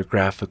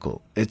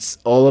 biographical. It's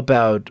all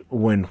about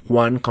when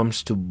Juan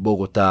comes to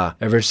Bogotá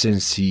ever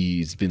since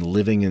he's been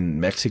living in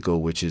Mexico,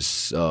 which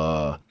is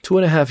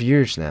 2.5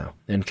 years now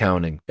and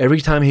counting. Every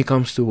time he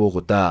comes to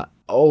Bogotá,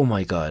 oh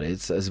my God,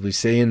 it's, as we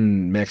say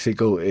in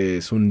Mexico,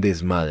 es un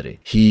desmadre.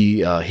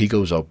 He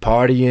goes out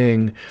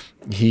partying,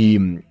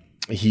 he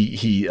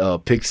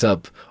picks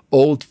up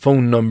old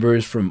phone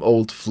numbers from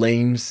old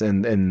flames,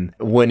 and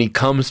when he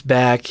comes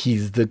back,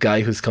 he's the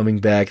guy who's coming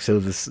back. So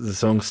the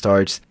song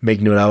starts, me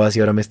ignorabas y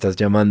ahora me estás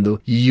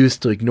llamando. You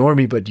used to ignore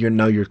me, but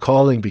you're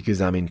calling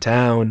because I'm in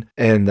town.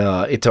 And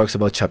it talks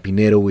about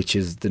Chapinero, which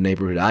is the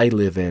neighborhood I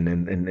live in,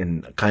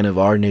 and kind of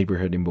our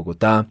neighborhood in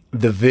Bogotá.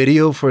 The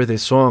video for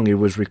this song, it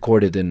was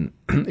recorded in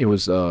it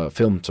was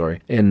filmed,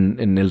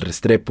 in El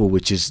Restrepo,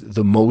 which is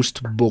the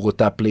most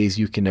Bogotá place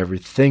you can ever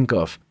think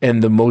of,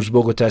 and the most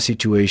Bogotá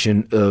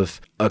situation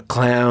of a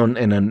clown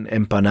and an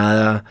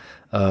empanada,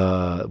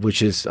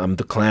 which is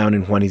the clown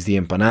and Juan is the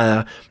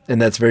empanada,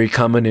 and that's very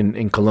common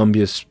in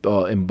Colombia's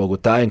in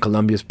Bogotá, and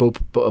Colombia's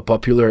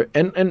popular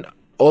and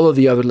all of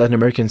the other Latin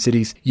American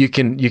cities. You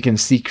can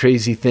see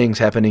crazy things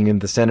happening in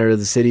the center of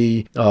the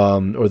city,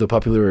 or the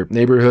popular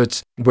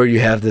neighborhoods, where you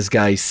have this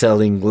guy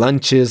selling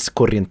lunches,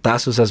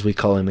 corrientazos as we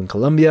call him in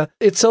Colombia.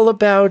 It's all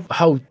about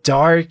how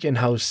dark and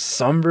how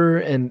somber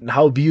and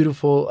how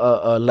beautiful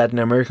a Latin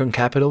American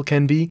capital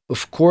can be.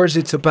 Of course,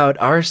 it's about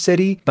our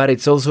city, but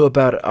it's also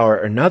about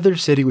another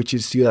city, which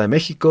is Ciudad de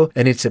Mexico,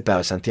 and it's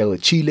about Santiago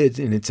de Chile,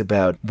 and it's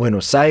about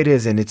Buenos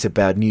Aires, and it's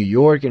about New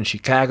York and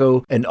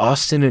Chicago and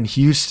Austin and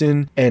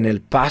Houston and El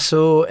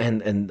Paso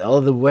and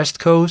all the West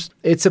Coast.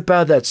 It's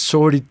about that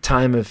sordid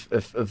time of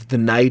the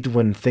night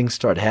when things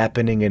start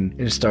happening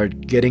and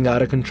start getting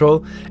out of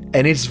control.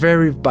 And it's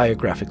very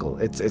biographical.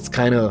 It's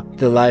kind of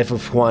the life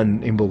of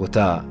Juan in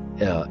Bogotá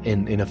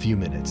in a few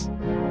minutes.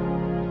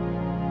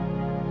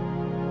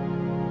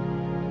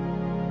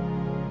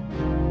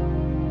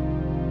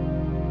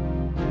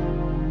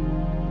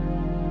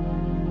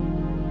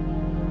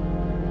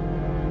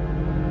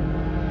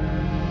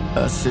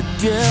 Hace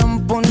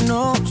tiempo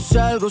no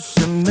salgo,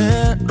 se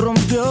me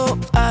rompió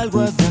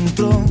algo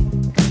adentro.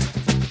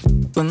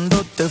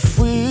 Cuando te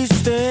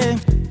fuiste,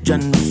 ya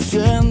no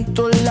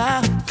siento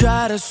la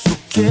cara, eso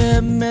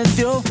que me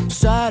dio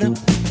Sara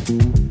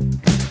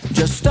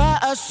ya está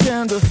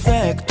haciendo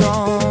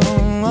efecto.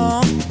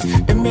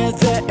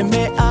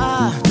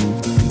 MDMA,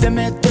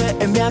 DMT,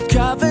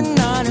 acaba en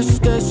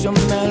anestesia,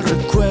 me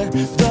recuerdo.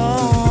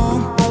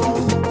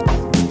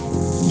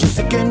 Yo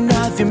sé que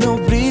nadie me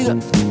obliga.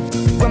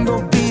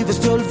 Cuando vives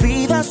te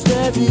olvidas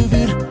de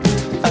vivir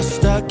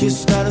hasta que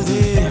es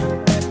tarde.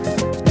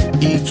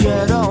 Y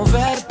quiero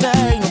verte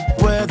y no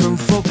puedo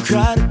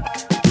enfocar.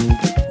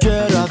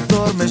 Quiero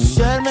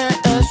adormecerme,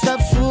 es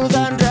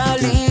absurda en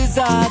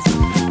realidad.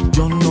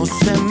 Yo no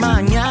sé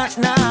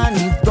mañana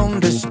ni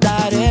dónde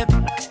estaré.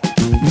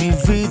 Mi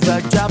vida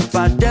ya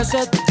parece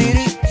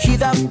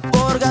dirigida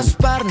por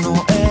Gaspar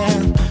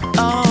Noé.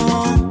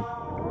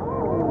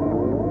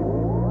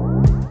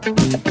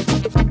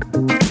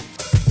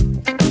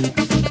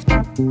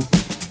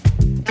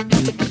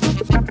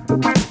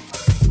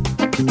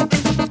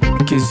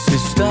 ¿Qué se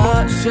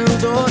está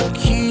haciendo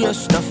aquí?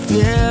 Esta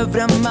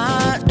fiebre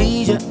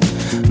amarilla,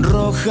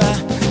 roja,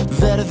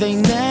 verde y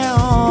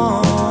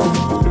neón.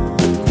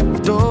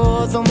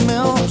 Todo me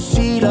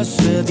oscila,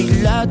 se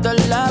dilata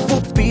la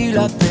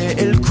pupila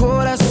del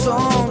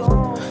corazón.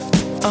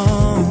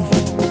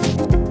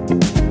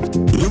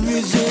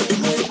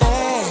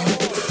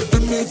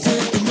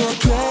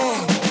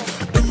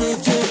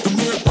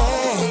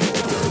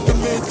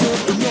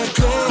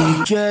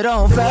 Y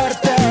quiero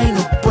verte y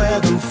no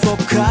puedo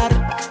enfocar.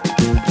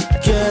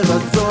 Quiero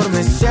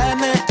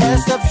adormecerme,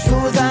 es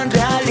absurda en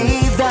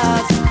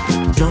realidad.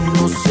 Yo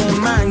no sé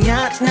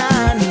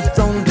mañana ni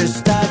dónde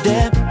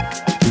estaré.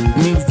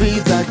 Mi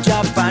vida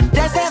ya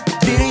parece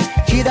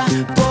dirigida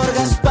por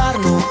Gaspar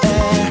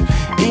Noé.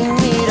 Y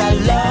mira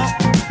lo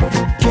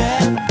que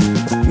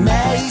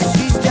me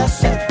hiciste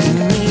hacer. Y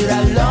mira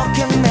lo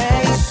que me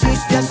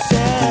hiciste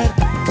hacer.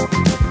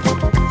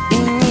 Y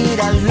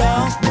mira lo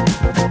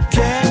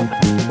que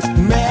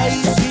me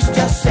hiciste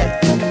hacer.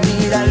 Y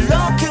mira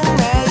lo que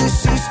me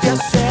hiciste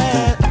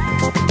hacer.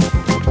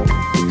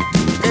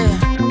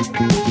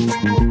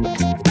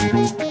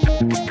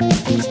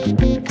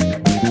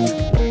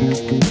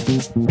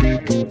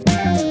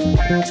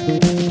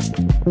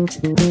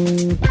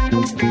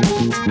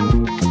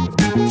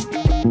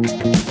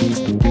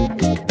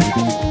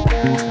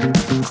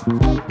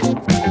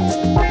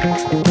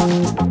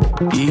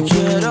 Y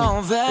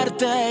quiero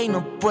verte y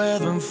no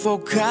puedo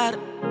enfocar.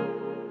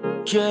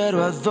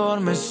 Quiero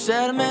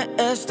adormecerme,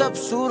 esta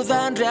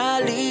absurda en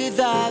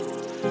realidad.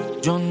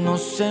 Yo no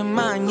sé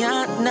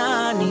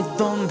mañana ni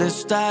dónde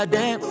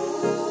estaré.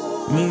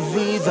 Mi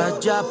vida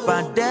ya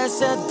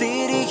parece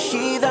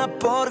dirigida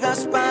por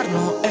Gaspar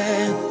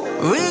Noé.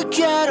 Y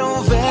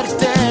quiero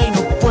verte y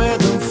no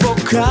puedo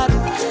enfocar.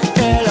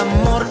 El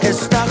amor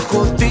está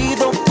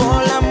jodido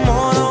por la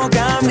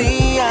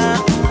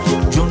monogamía.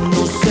 Yo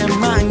no sé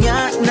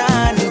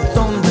mañana ni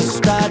dónde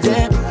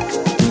estaré.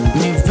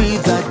 Mi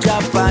vida ya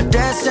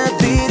parece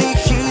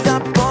dirigida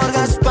por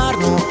Gaspar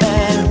Noé.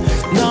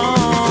 No,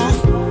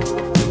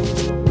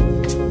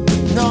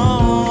 no,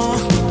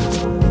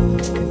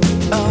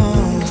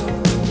 oh,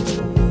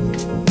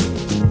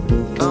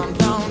 oh,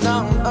 no, no,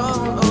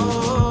 oh, oh.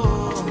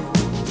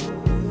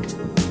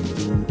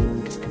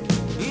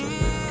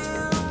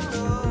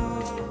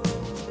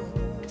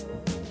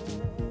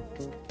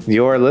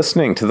 You're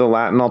listening to the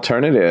Latin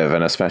Alternative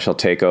and a special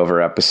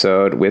takeover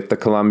episode with the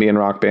Colombian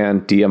rock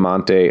band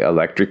Diamante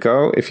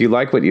Electrico. If you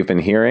like what you've been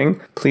hearing,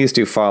 please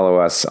do follow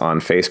us on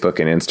Facebook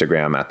and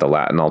Instagram at the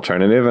Latin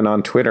Alternative, and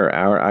on Twitter,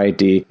 our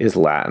ID is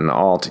Latin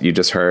Alt. You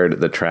just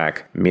heard the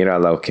track Mira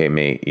lo que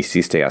me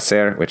hiciste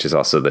hacer, which is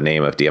also the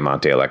name of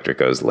Diamante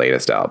Electrico's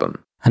latest album.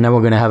 And now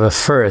we're going to have a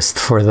first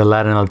for the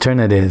Latin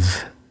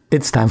Alternative.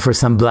 It's time for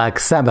some Black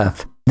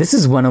Sabbath. This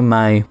is one of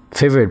my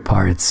favorite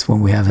parts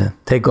when we have a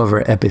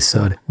takeover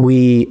episode.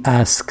 We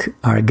ask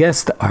our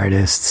guest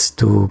artists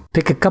to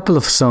pick a couple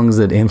of songs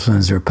that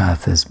influence their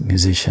path as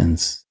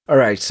musicians. All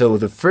right, so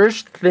the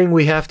first thing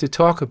we have to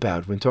talk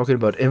about when talking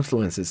about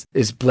influences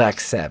is Black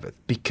Sabbath,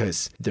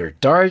 because they're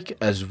dark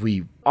as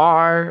we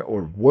are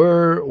or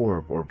were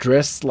or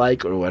dressed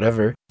like or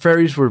whatever.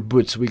 Ferries Were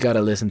Boots, we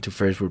gotta listen to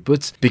Ferries Were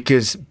Boots,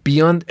 because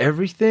beyond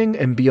everything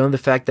and beyond the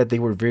fact that they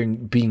were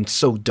being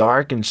so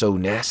dark and so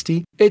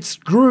nasty, it's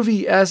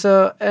groovy as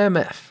a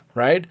MF,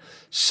 right?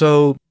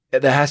 So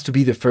that has to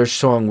be the first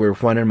song where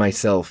Juan and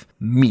myself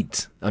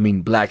meet. I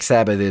mean, Black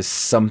Sabbath is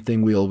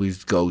something we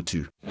always go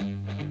to.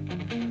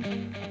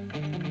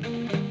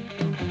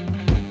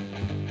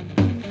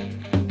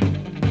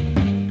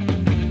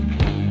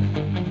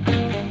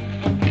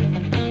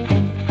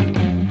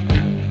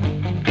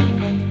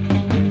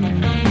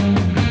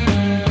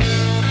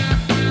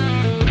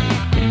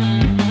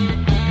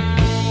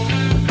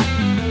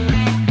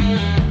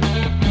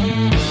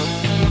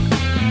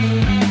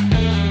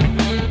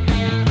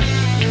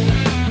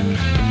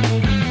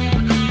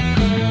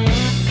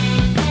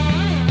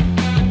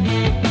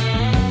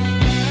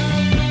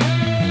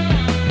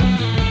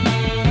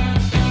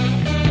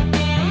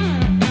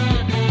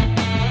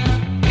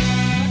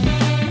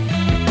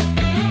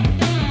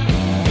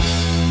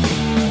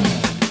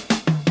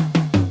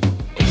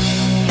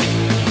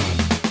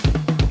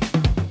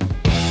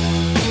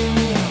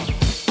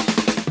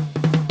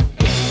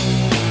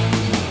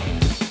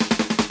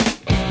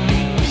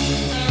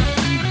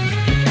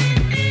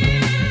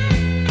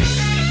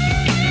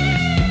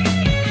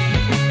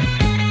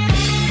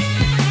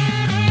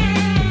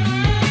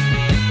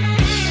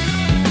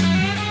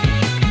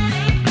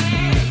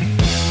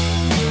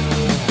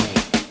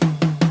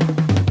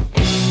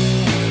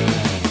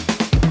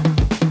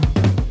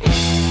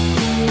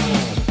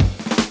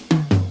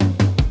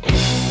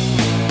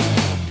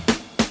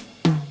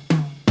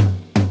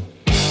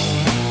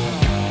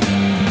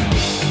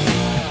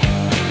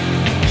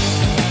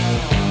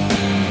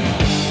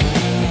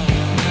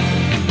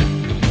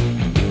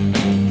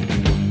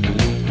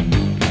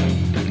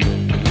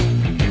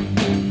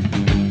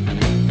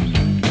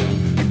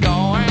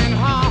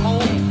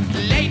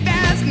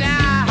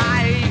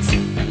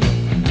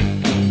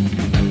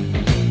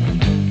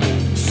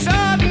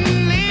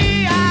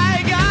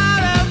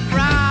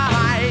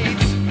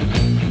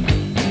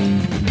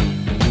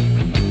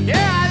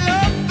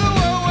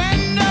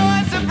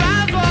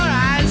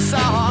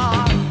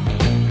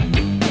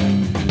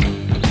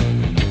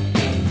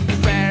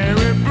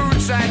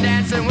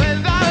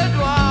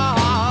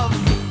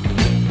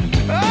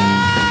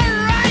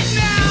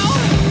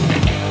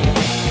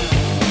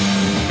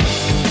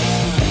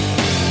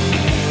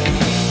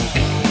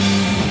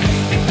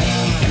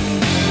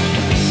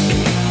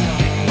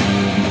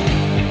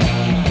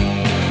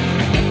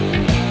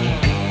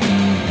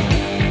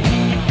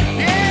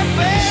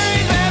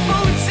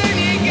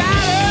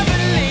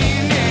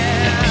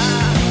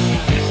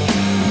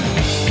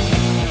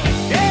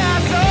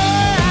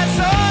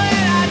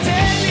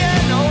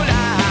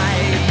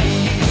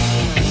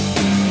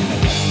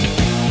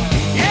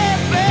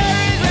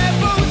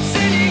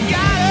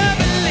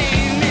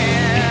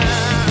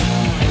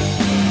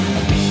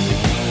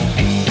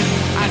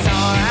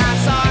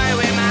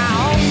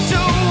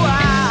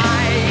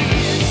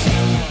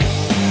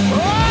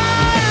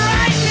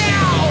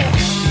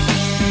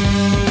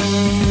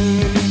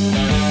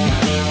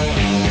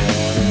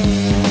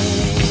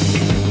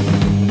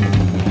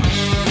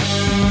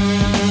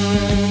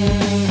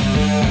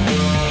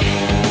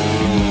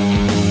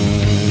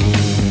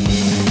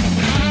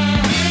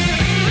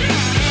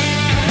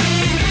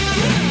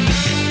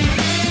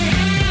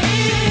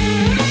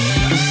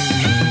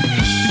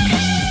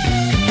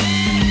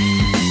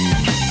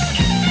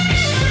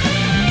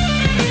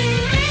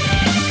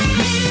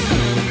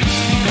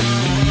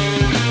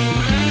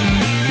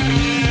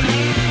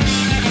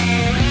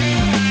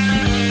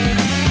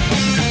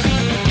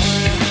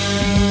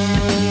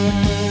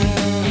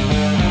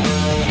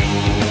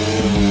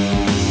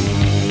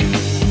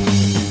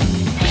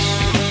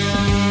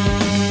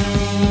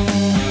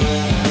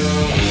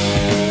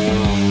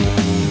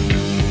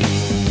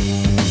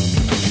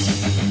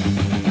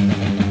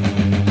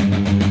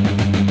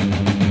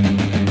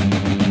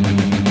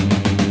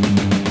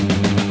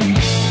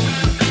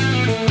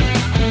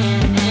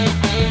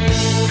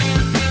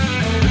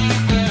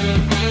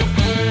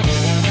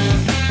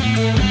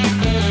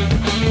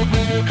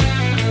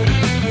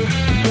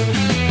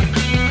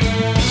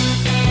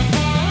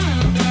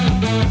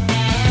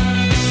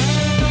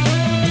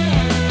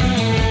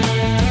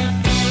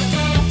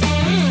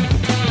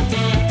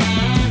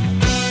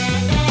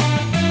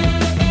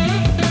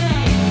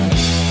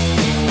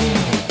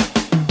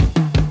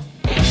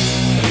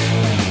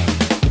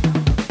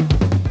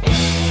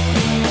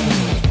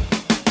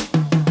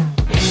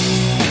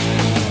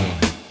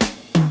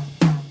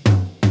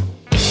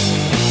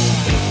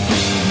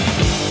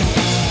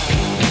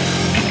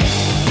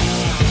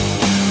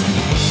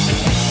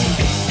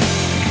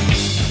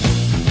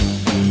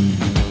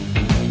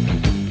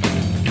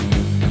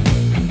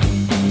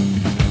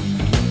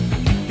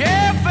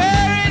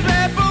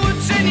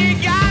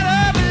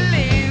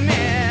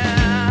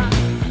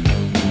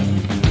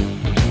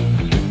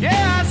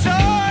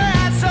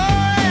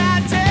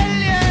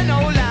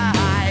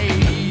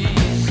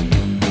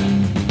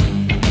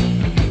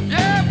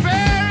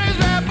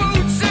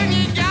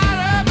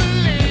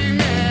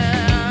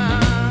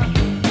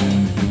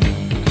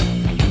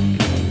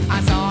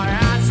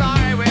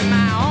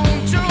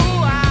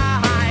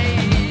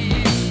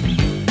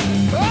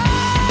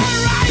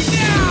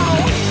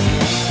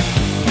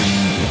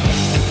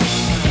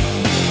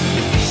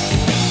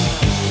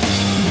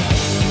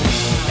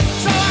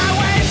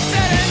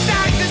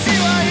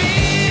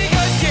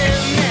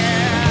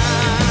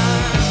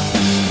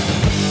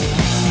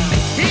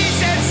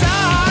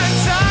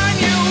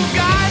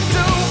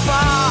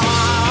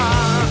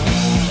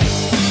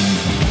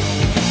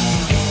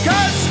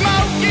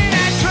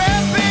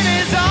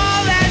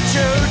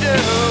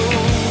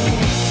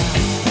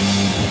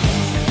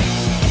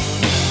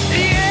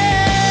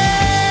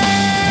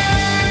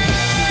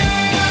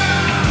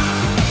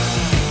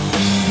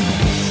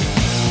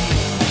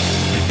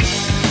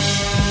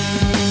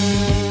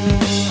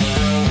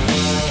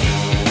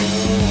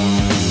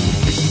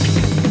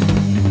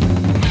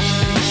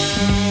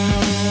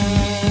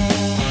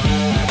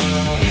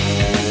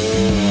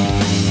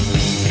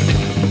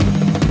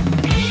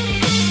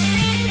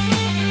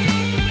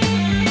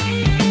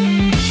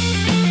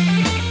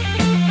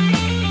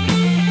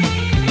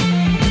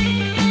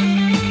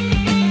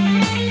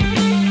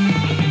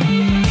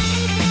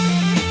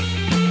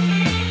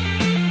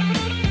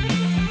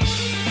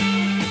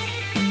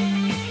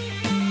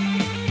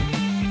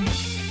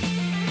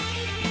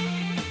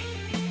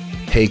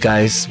 Hey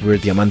guys, we're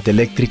Diamante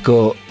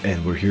Electrico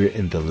and we're here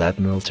in the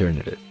Latin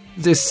Alternative.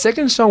 The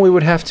second song we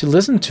would have to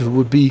listen to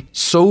would be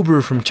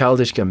Sober from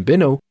Childish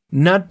Gambino,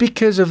 not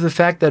because of the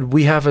fact that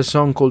we have a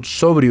song called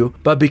Sobrio,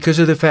 but because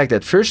of the fact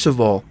that, first of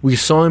all, we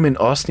saw him in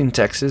Austin,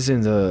 Texas,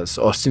 in the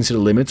Austin City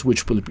Limits,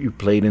 which we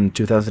played in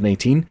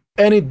 2018,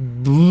 and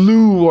it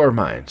blew our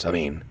minds. I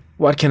mean,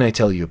 what can I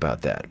tell you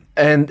about that?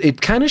 And it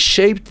kind of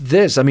shaped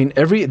this. I mean,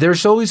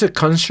 there's always a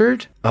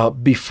concert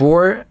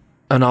before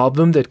an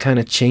album that kind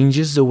of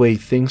changes the way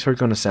things are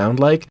going to sound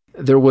like.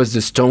 There was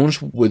the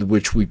Stones, with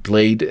which we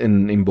played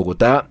in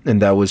Bogota,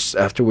 and that was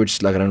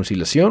afterwards La Gran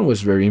Oscilación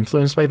was very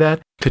influenced by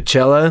that.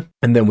 Coachella,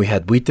 and then we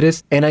had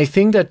Buitres. And I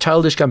think that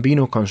Childish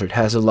Gambino concert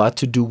has a lot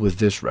to do with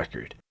this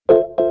record.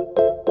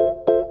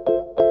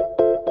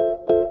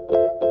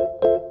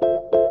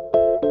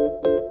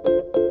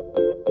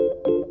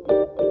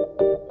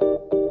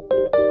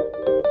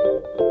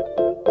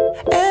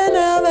 And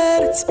now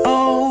that it's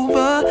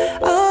over,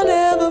 I'll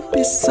never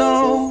be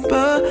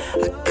sober.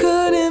 I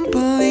couldn't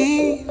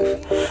believe,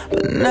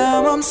 but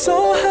now I'm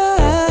so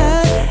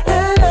high.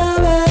 And now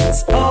that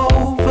it's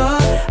over,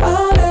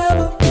 I'll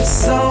never be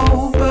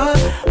sober.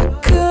 I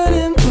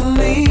couldn't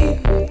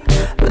believe,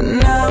 but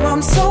now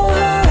I'm so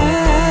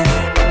high.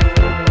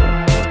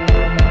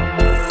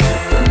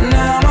 But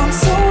now I'm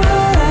so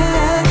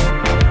high.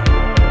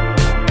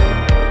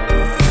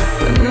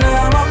 But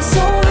now I'm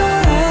so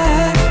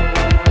high.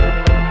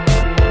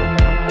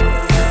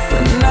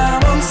 But now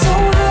I'm so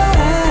high.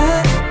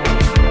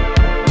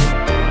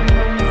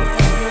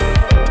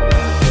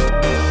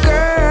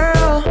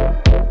 Girl,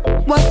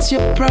 what's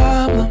your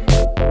problem?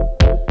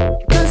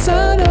 'Cause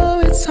I know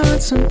it's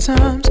hard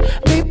sometimes.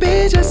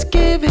 Baby, just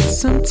give it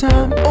some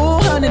time. Oh,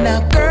 honey,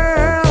 now,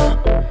 girl,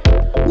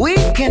 we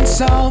can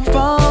solve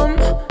them.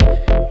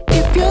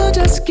 If you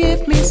just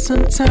give me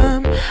some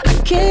time, I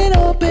can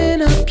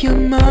open up your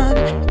mind.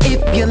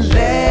 If you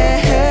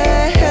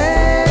let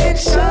it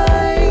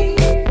shine,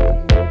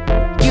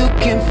 you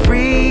can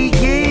free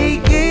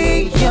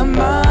your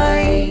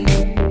mind.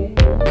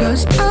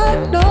 'Cause I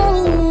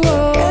know,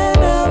 and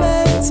now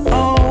that it's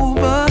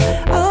over,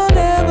 I'll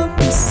never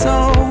be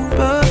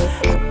sober.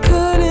 I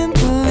couldn't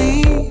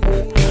believe,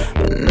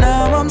 but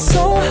now I'm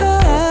so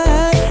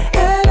high.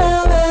 And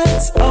now that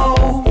it's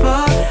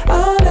over,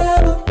 I'll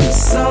never be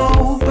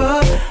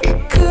sober. I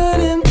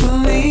couldn't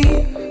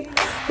believe,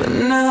 but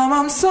now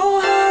I'm so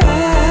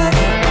high.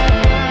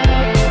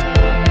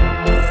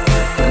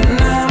 But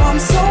now I'm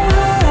so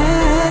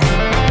high.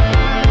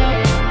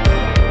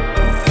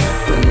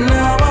 But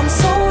now I'm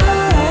so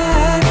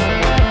high.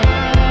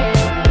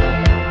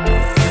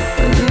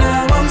 But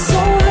now I'm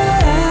so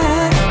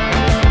high.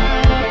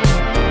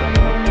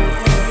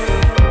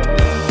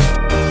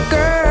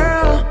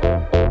 Girl,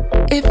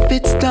 if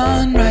it's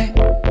done right,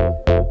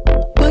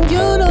 well,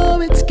 you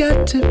know it's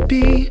got to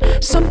be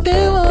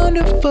something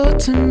wonderful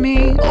to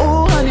me.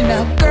 Oh, honey,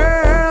 now,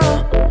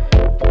 girl,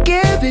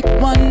 give it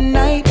one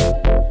night.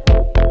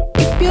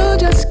 If you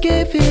just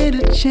give it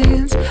a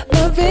chance,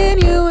 loving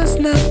you is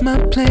not my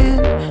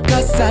plan.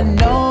 'Cause I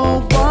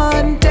know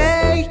one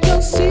day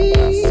you'll see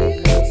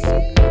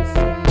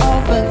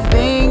all the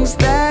things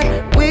that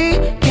we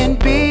can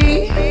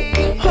be.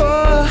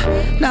 Oh,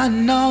 no,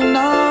 no,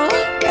 no.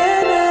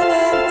 And now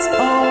that it's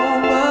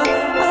over,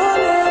 I'll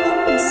never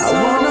be sober. I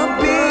wanna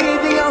be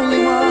the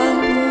only one.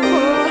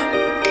 Oh,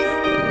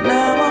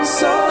 now I'm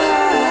so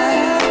high.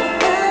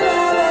 And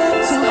now that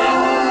it's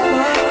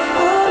over,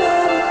 I'll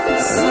never be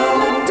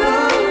sober.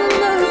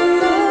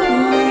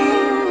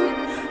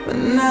 But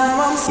now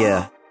I'm so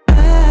Yeah.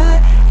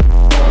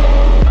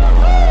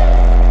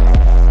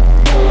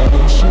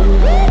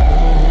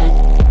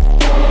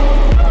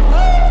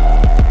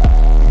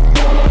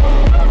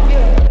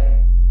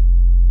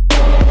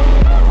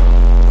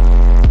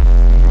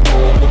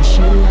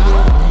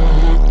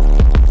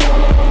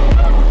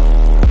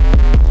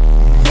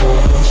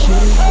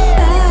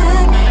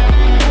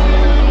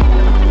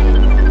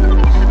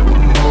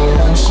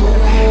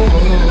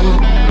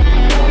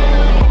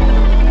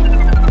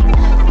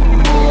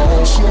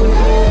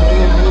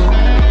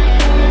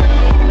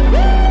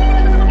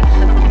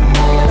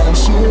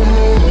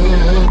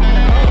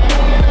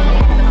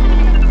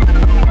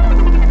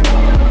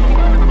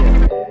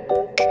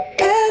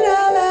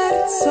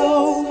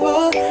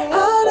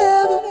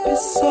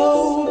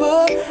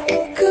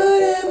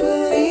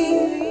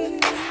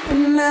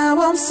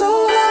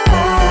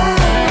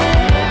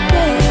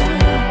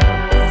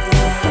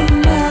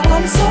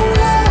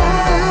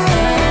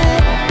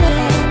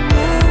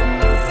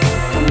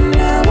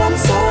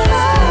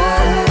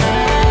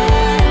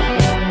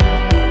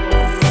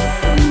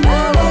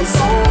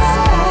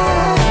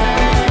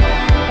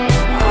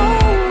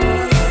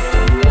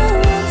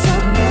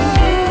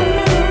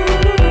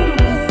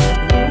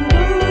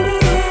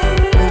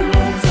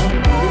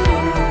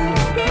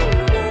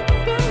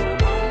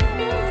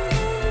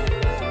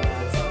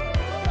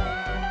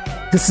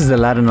 This is the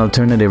Latin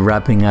Alternative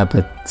wrapping up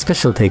a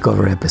special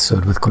takeover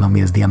episode with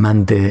Colombia's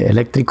Diamante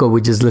Electrico.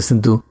 We just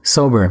listened to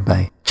Sober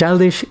by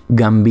Childish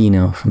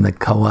Gambino from the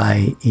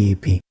Kawaii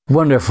EP.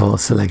 Wonderful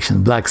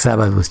selection. Black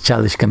Sabbath with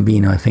Childish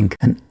Gambino, I think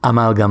an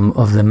amalgam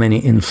of the many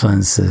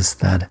influences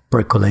that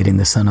percolate in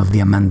the sound of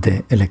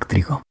Diamante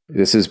Electrico.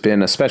 This has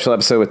been a special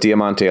episode with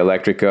Diamante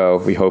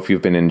Electrico. We hope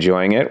you've been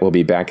enjoying it. We'll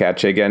be back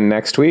at you again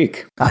next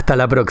week. Hasta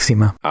la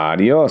próxima.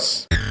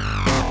 Adios.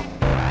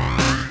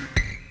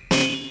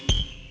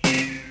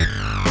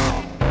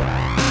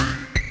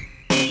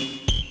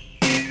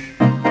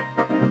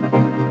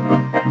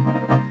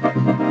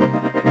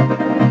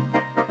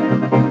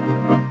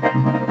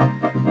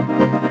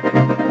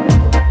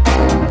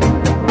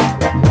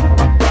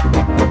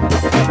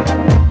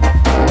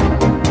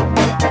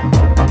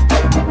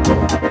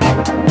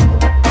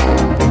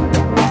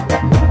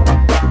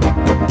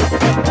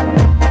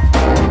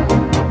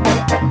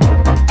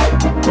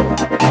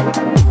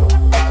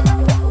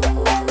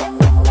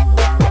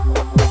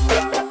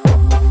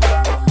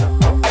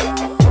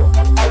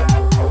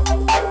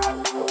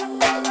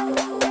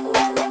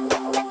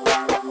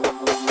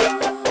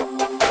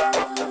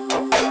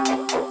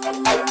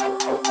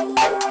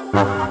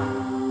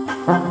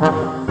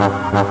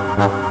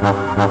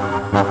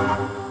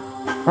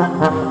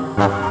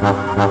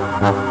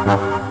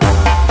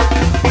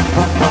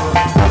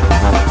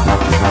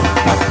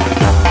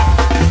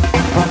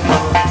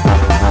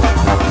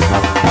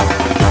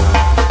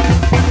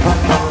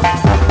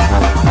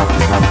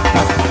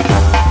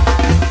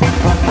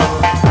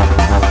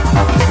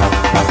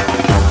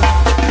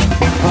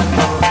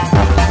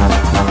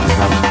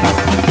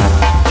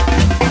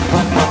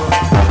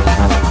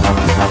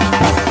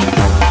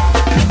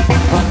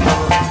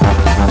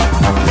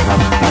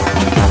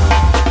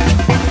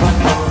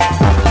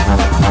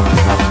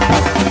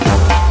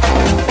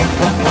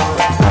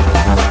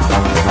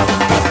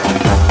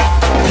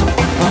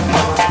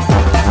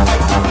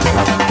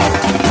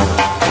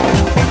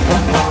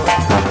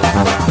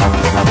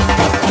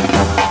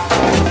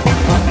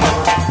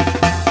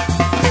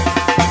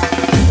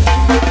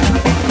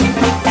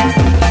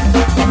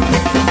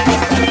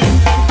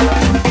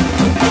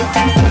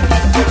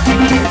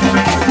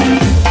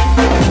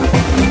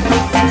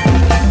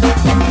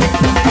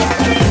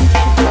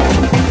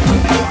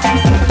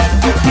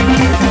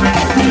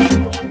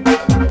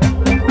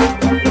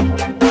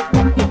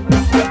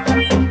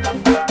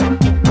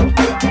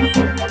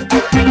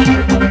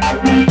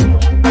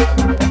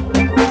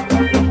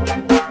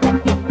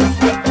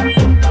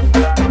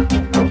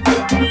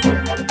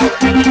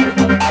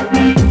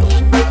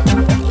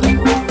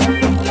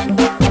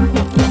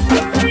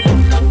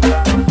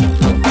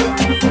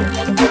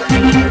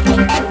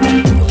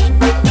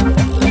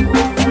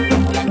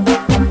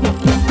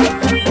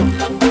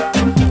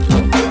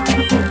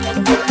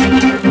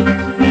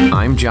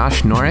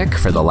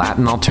 For the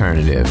Latin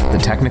Alternative. The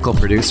technical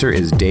producer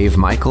is Dave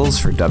Michaels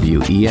for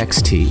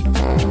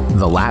WEXT.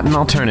 The Latin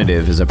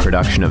Alternative is a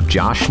production of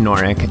Josh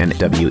Norick and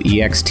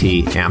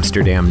WEXT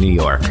Amsterdam, New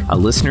York, a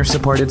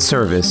listener-supported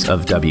service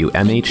of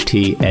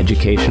WMHT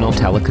Educational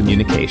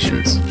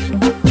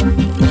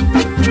Telecommunications.